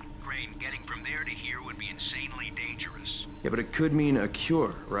 Crane, getting from there to here would be insanely dangerous. Yeah, but it could mean a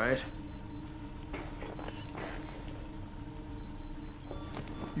cure, right?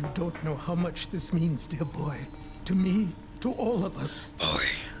 You don't know how much this means, dear boy. To me, to all of us. Boy.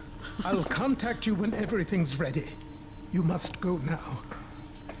 I'll contact you when everything's ready. You must go now.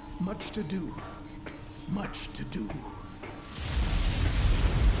 Much to do. Much to do.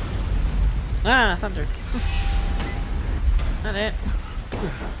 Ah, thunder. Not it.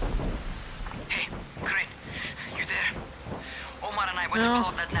 Hey, Crane, you there? Omar and I went No. to blow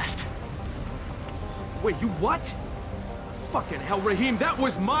up that nest. Wait, you what? Fucking hell, Rahim, that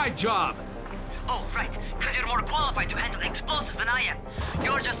was my job! Oh, right, because you're more qualified to handle explosives than I am.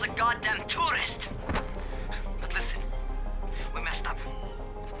 You're just a goddamn tourist. But listen, we messed up.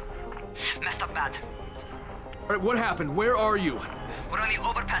 Messed up bad. Alright, what happened? Where are you? We're on the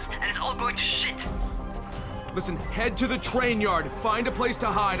overpass, and it's all going to shit. Listen, head to the train yard. Find a place to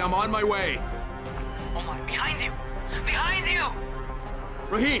hide. I'm on my way. Omar, behind you! Behind you!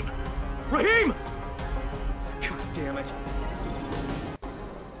 Rahim! Rahim! God damn it.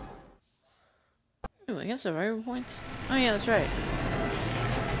 Ooh, I guess survivor points? Oh yeah, that's right.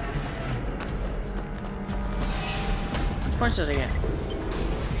 How much points did I get?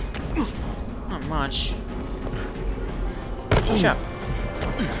 Not much. Shut up.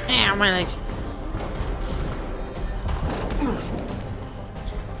 Ow, my legs.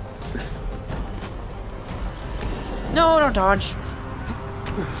 No, don't dodge.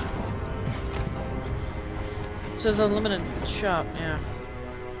 This is a limited shop, yeah.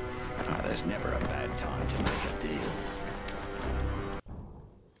 There's never a bad time to make a deal.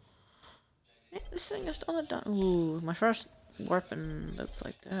 This thing is still not done. Ooh, my first weapon that's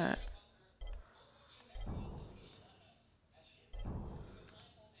like that.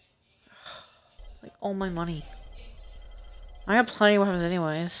 It's like all my money. I got plenty of weapons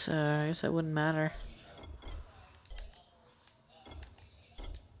anyways, so I guess it wouldn't matter.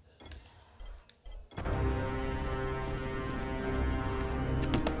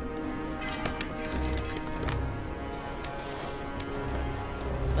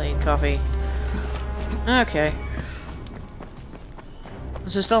 Coffee. Okay.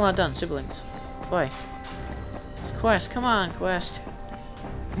 This is still not done, siblings. Boy. Quest, come on, Quest.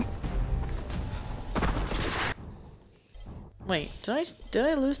 Wait, did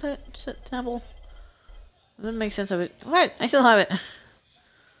I lose that temple? That doesn't make sense of it. What? I still have it.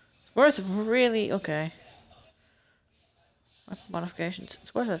 It's worth really okay. Modifications.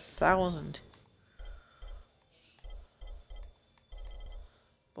 It's worth 1,000.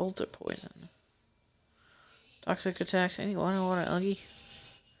 Bolter poison. Toxic attacks. Any water algae.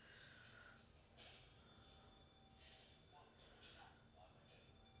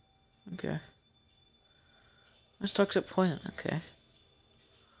 Okay. That's toxic poison. Okay.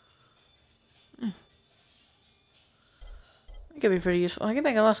 That could be pretty useful. I can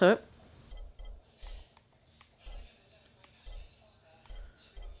make a last hope.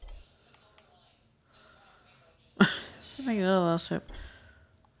 Make another last hope.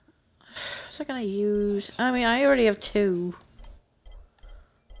 What's I gonna use? I mean, I already have 2.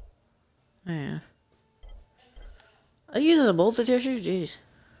 Yeah. I'll use it as a bolter tissue? Jeez.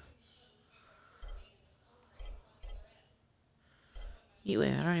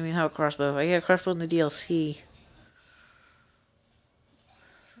 Anyway, I don't even have a crossbow. I get a crossbow in the DLC.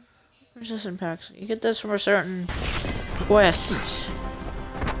 Resistant packs. You get this from a certain quest.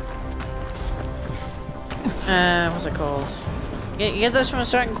 What's it called? You get this from a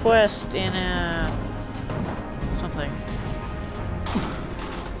certain quest in, something.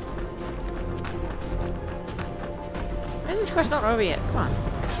 Why is this quest not over yet? Come on.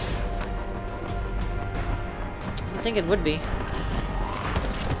 I think it would be.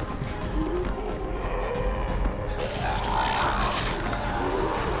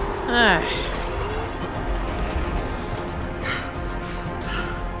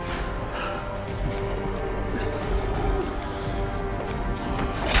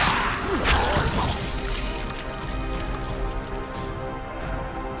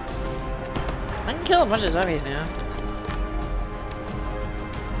 I can kill a bunch of zombies now.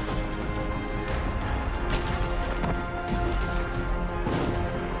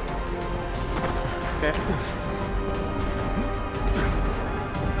 Okay.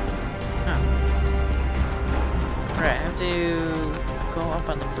 Right, I have to go up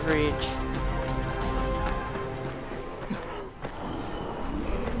on the bridge.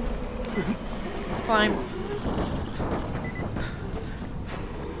 Climb.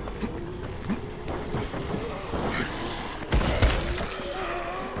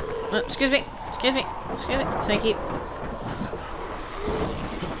 Excuse me. Excuse me. Excuse me. Thank you.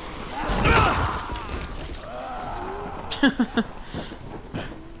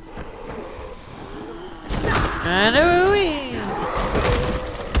 And away!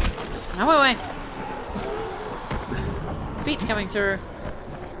 No way! Feet coming through.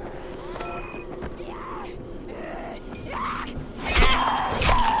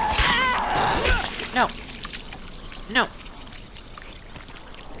 No. No.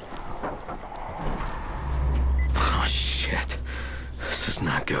 Oh shit. This is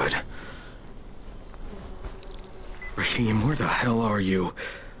not good. Rahim, where the hell are you?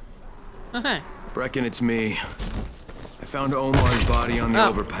 Brecken, it's me. I found Omar's body on the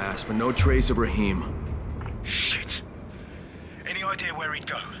overpass, but no trace of Rahim. Shit. Any idea where he'd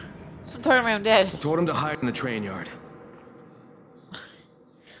go? I'm talking about him dead. I told him to hide in the train yard.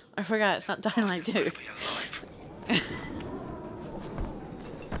 I forgot, it's not Dying Light 2. I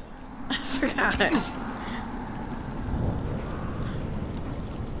forgot.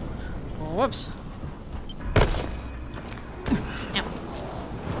 Whoops. Yep.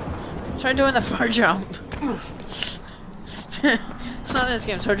 Try doing the far jump. It's not in this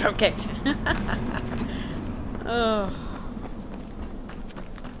game, so jump kicked. Oh.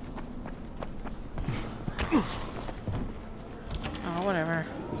 Oh, whatever.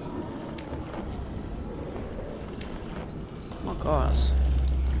 Oh, God.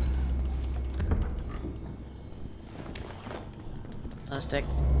 Plastic.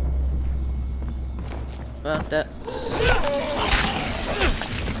 About that.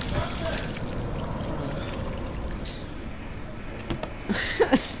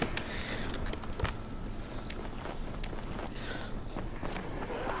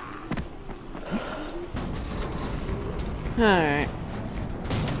 Alright.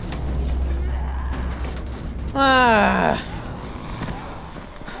 Ah.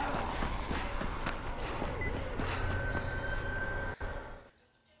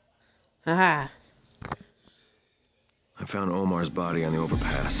 Aha. I found Omar's body on the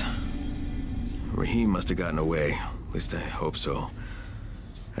overpass. Rahim must have gotten away. At least I hope so.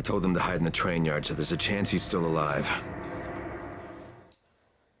 I told him to hide in the train yard, so there's a chance he's still alive.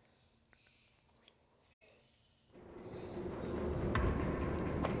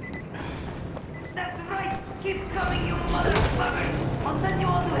 That's right! Keep coming, you motherfuckers! I'll send you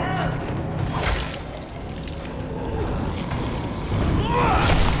all to hell!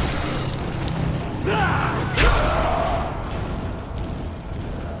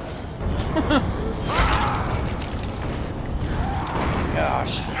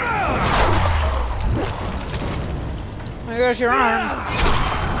 Gosh. There goes your arm.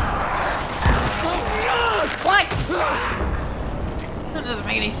 What? That doesn't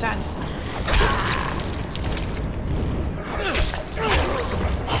make any sense.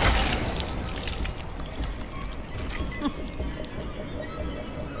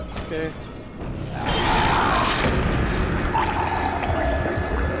 Okay.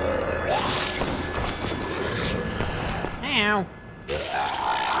 Ow.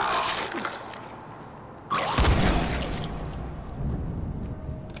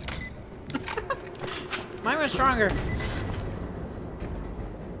 Mine was stronger.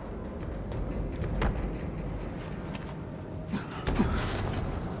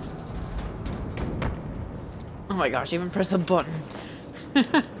 Oh my gosh, even press the button.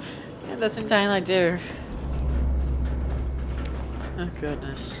 Yeah, that's entirely I do. Oh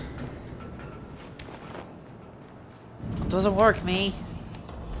goodness. It doesn't work, me.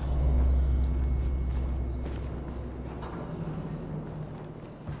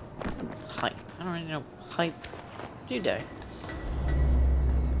 Hype. I don't really know hype. Do you die?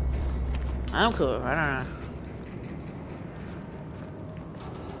 I'm cool. I don't know.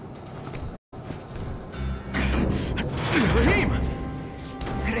 Rahim!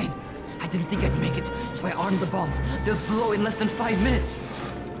 Crane, I didn't think I'd make it, so I armed the bombs. They'll blow in less than 5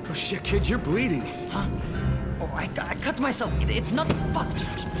 minutes. Oh shit, kid, you're bleeding. Huh? Oh, I cut myself. It's nothing. Fuck,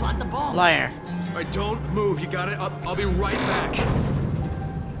 just plant the bomb. Liar. All right, don't move. You got it? I'll be right back.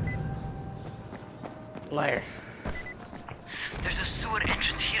 Liar. There's a sewer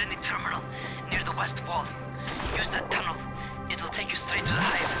entrance here in the terminal, near the west wall. Use that tunnel. It'll take you straight to the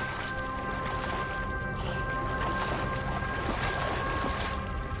hive.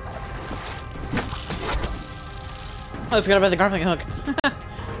 Oh, I forgot about the grappling hook.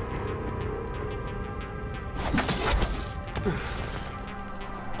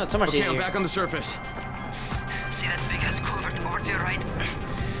 Oh, it's so much okay, easier. I'm back on the surface. See that big ass culvert over to your right?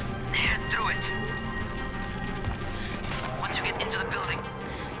 Head through it. Once you get into the building,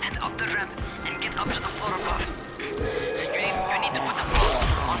 head up the ramp and get up to the floor above. You need to put the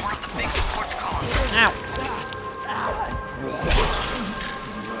bomb on one of the big support columns. Ow.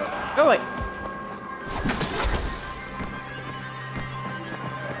 Go away.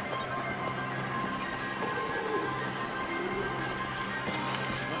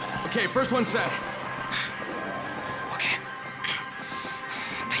 Okay, first one set. Okay.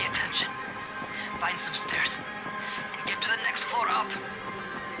 Pay attention. Find some stairs and get to the next floor up.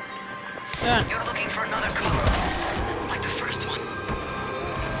 Done. You're looking for another column, like the first one.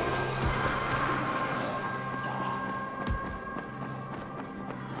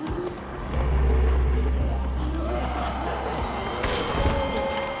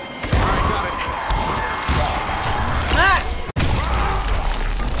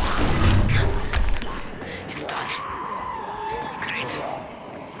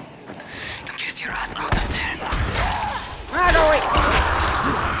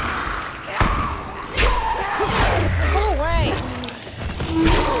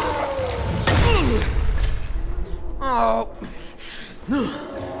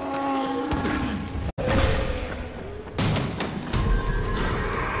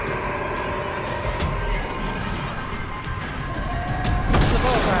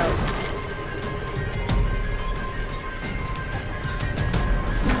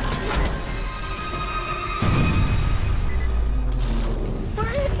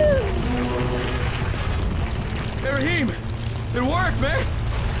 man!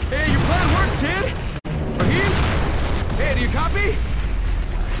 Hey, your plan worked, kid! Rahim? Hey, do you copy?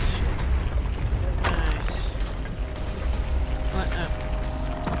 Nice. What up?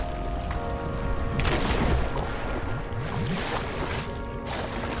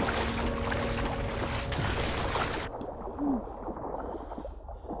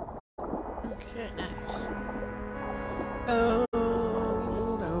 Okay, nice. Oh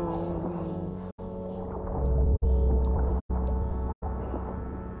no.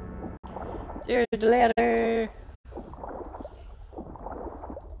 There's the ladder.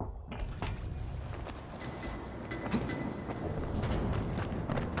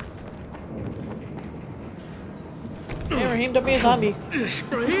 Hey, Rahim, don't be a zombie.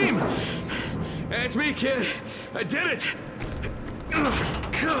 Rahim! It's me, kid. I did it!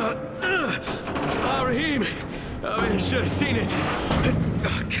 Oh, Rahim! Oh, you should have seen it.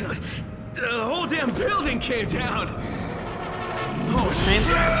 Oh, God. The whole damn building came down! Oh, shit!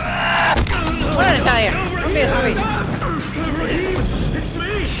 What did I tell you? Don't be a zombie. Rahim! It's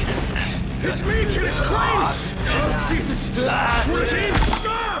me! It's me, kid! It's Crane! Oh, Jesus! Rahim,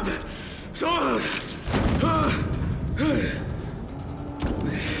 stop!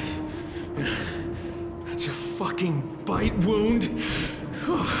 That's a fucking bite wound.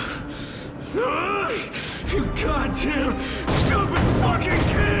 You goddamn stupid fucking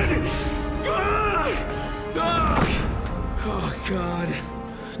kid! Oh God,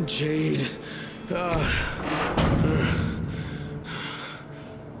 Jade.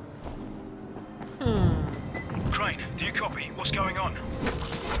 Crane, do you copy? What's going on?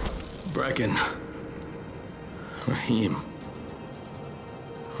 Brecken.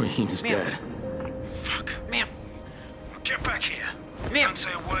 Rahim's dead. Fuck. Ma'am. Get back here. Ma'am. Don't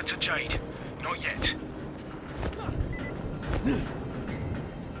say a word to Jade. Not yet.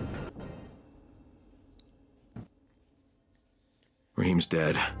 Rahim's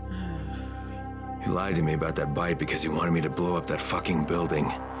dead. He lied to me about that bite because he wanted me to blow up that fucking building.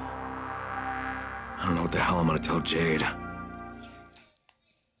 I don't know what the hell I'm gonna tell Jade.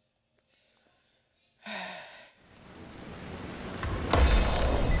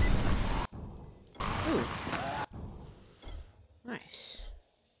 Ooh. Nice.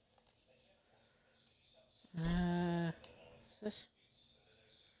 This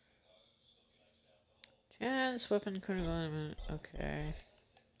chance weapon critical element. Okay.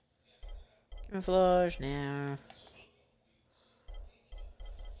 Camouflage now.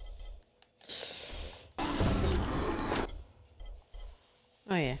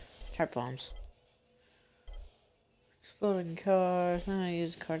 Oh yeah, trap bombs. Exploding cars. I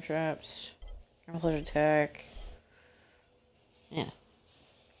use car traps. Camouflage attack. Yeah.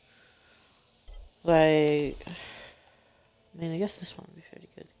 Like, I mean, I guess this one would be pretty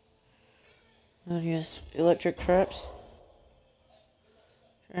good. I'm gonna use electric traps.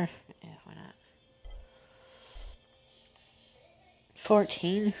 Sure. Yeah, why not?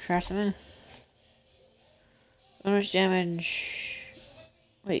 14. Traps them in. Bonus damage.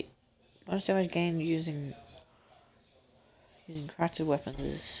 Wait. Bonus damage gained using crafted weapons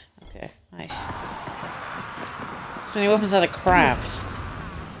is okay. Nice. So any weapons out of craft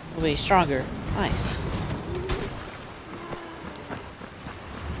will be stronger. Nice.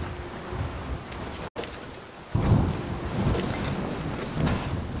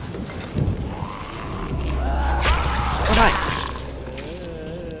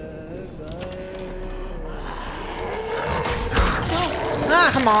 Ah,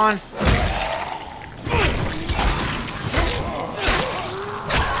 come on.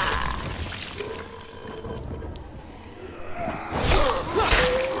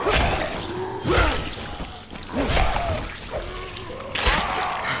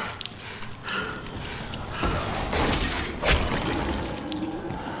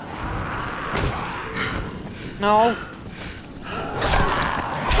 No.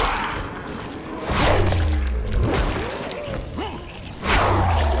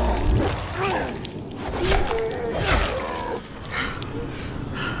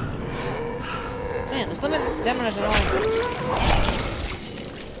 Man, this limit the stamina is annoying.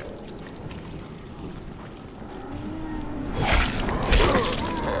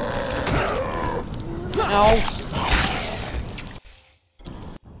 No.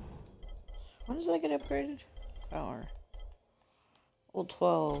 When does that get upgraded? Power. Old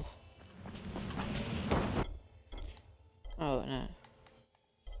 12. Oh, no.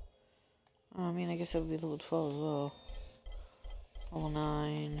 Oh, I mean, I guess it would be level 12 as well. Level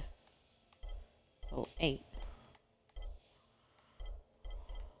 9. Level 8.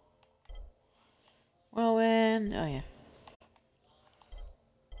 Whirlwind. Oh, yeah.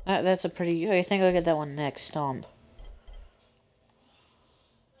 That's a pretty... Oh, I think I'll get that one next. Stomp.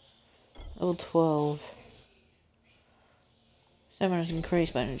 Level 12. Stamina is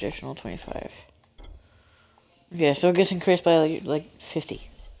increased by an additional 25. Okay, so it gets increased by like 50.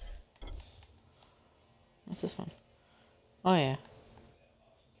 What's this one? Oh yeah.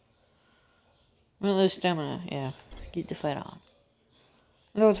 I'm gonna lose stamina, yeah. Keep the fight on.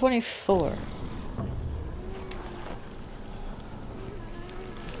 Level 24.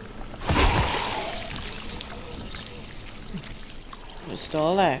 We're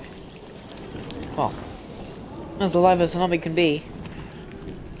still alive. Well, as alive as an zombie can be.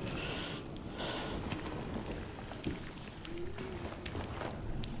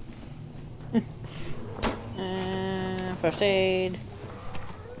 First aid.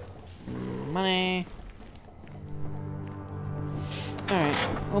 Money. Alright,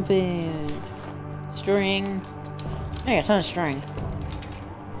 open. String. I got a ton of string.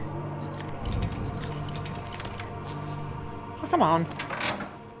 Oh, come on.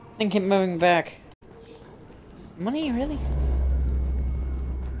 And keep moving back. Money, really?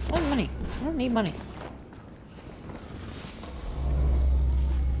 I want money. I don't need money.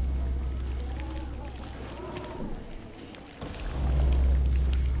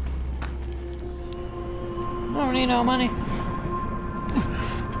 I don't need no money.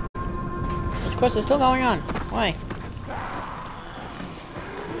 This quest is still going on. Why?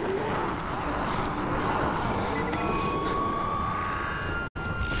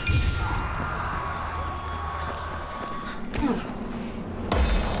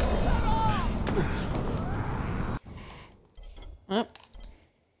 Oh.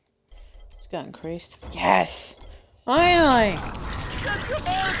 It's got increased. Yes! Finally!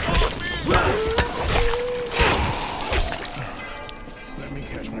 Let me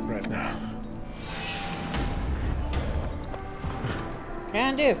catch my breath now.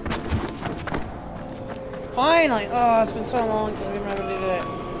 Can do. Finally! Oh, it's been so long since we've been able to do that.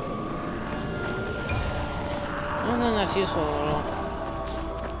 I don't think that's useful at all.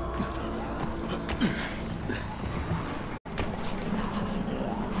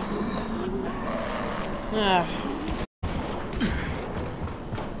 Ah.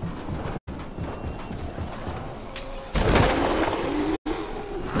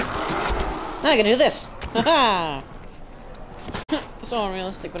 Now I can do this! Haha! It's so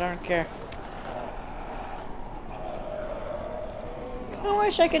unrealistic, but I don't care. I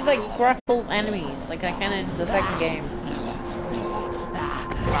wish I could, like, grapple enemies, like I can in the second game.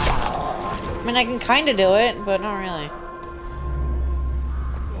 I mean, I can kinda do it, but not really.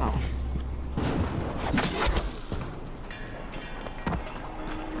 Oh.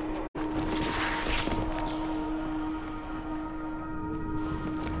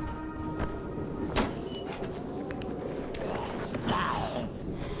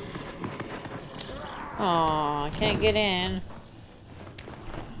 Aw, I can't get in.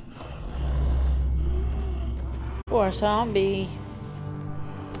 Poor zombie.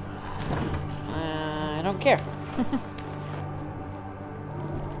 I don't care.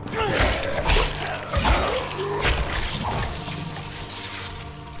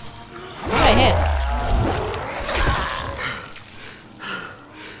 I hit.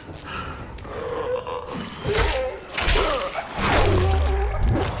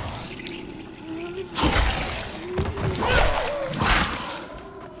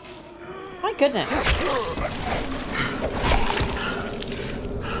 My goodness.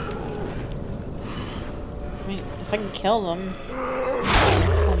 I mean, if I can kill them.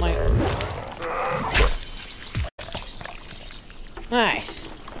 Oh my. Nice.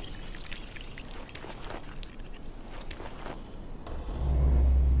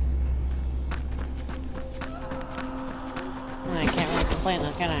 I can't really complain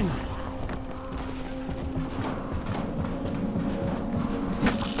though, can I?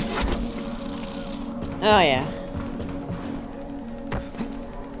 Oh yeah.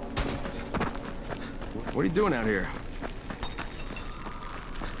 What are you doing out here?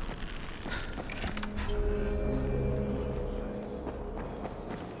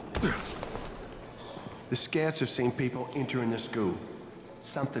 The scouts have seen people entering the school.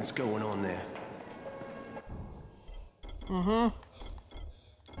 Something's going on there.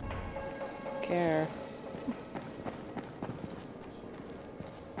 Care.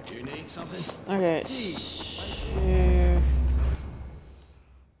 Do you need something? Okay.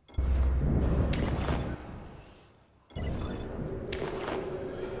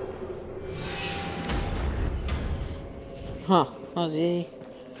 Huh. That was easy.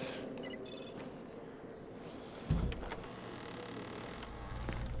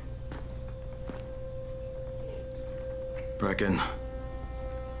 Brecken.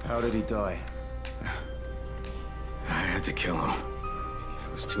 How did he die? I had to kill him.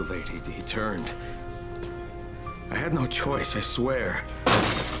 It was too late. He turned. I had no choice, I swear.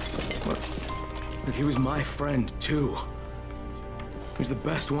 Look, he was my friend, too. He was the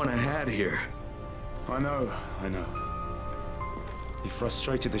best one I had here. I know. He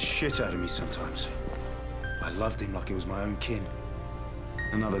frustrated the shit out of me sometimes. I loved him like he was my own kin.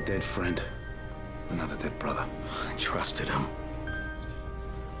 Another dead friend. Another dead brother. I trusted him.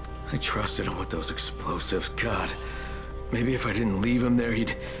 I trusted him with those explosives. God, maybe if I didn't leave him there,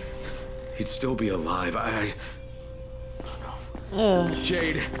 he'd still be alive.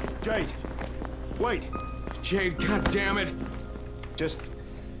 Jade. Wait. Jade, God damn it. Just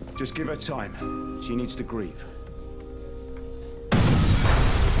give her time. She needs to grieve.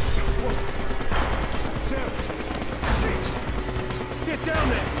 Sarah! Shit! Get down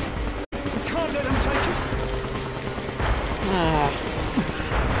there! We can't let them take you.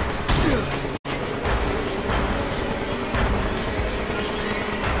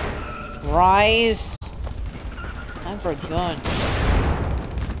 Rise. Time for a gun.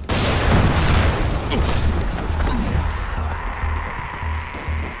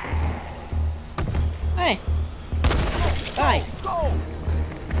 Hey. Bye.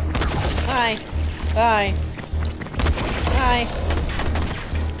 Bye. Bye. Bye.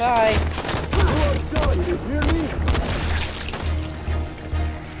 Bye. You hear me?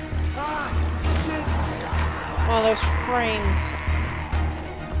 Oh, there's frames.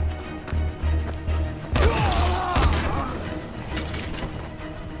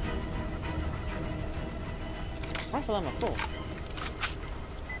 I feel I'm a fool.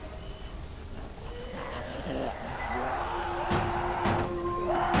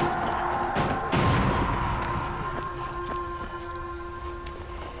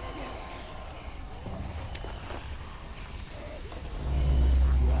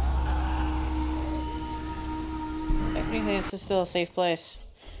 I think this is still a safe place.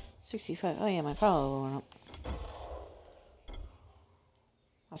 65. Oh yeah, my power went up.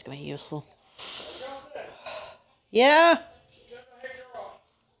 That's gonna be useful. Yeah.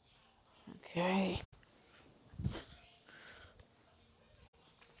 Okay.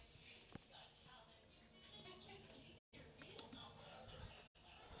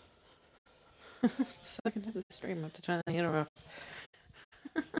 Second of the stream, I have to try to interrupt.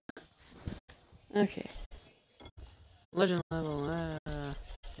 Okay. Legend level,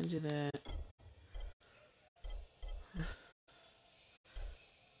 can do that.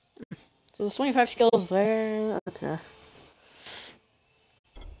 So there's 25 skills there, okay.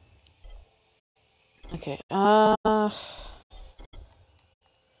 Okay, yeah,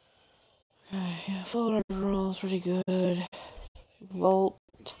 full rubber roll is pretty good. Volt.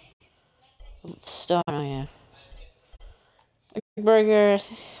 Stun, oh yeah. Burger,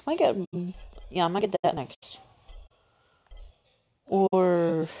 might get, yeah, I might get that next.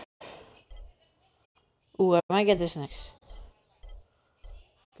 Or, ooh, I might get this next.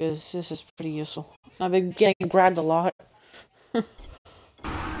 Because this is pretty useful. I've been getting grabbed a lot.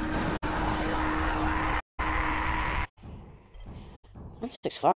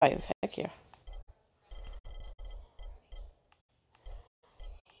 165, heck yeah.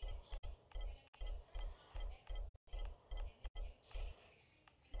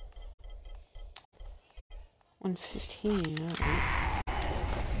 $115,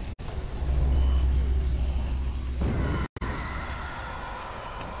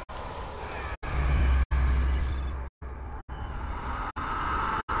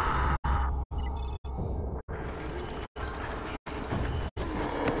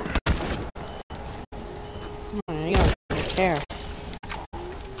 alright. You don't really care.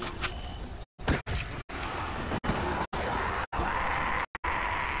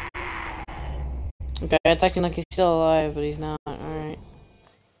 Okay, it's acting like he's still alive, but he's not. Alright.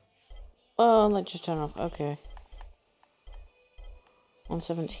 Well, let's just turn off. Okay.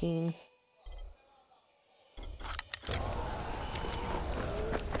 117.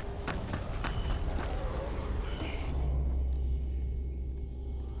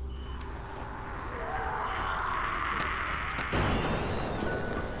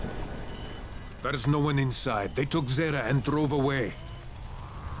 There's no one inside. They took Zere and drove away.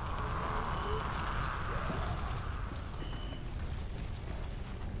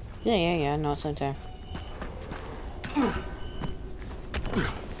 Yeah, no, it's not time.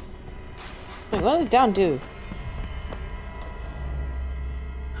 Wait, what does down do?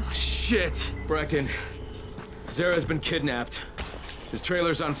 Oh, shit! Brecken. Zera's been kidnapped. His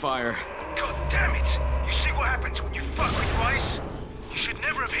trailer's on fire. God damn it! You see what happens when you fuck with Rice? You should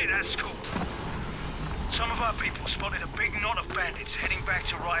never have hit that school. Some of our people spotted a big knot of bandits heading back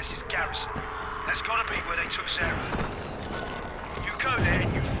to Rice's garrison. That's gotta be where they took Zere. You go there,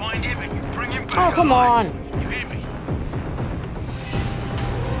 you find him and you bring him back. Oh, come on. You hear me?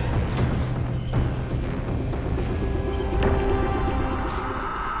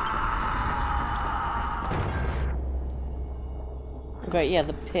 Okay, yeah,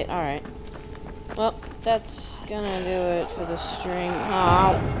 the pit. Alright. Well, that's gonna do it for the string.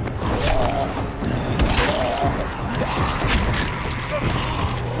 Oh.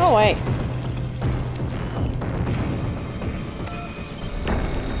 Go away.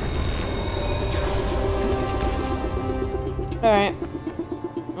 Alright.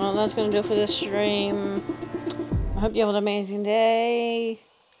 Well, that's gonna do it for this stream. I hope you have an amazing day.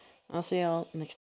 I'll see y'all next time.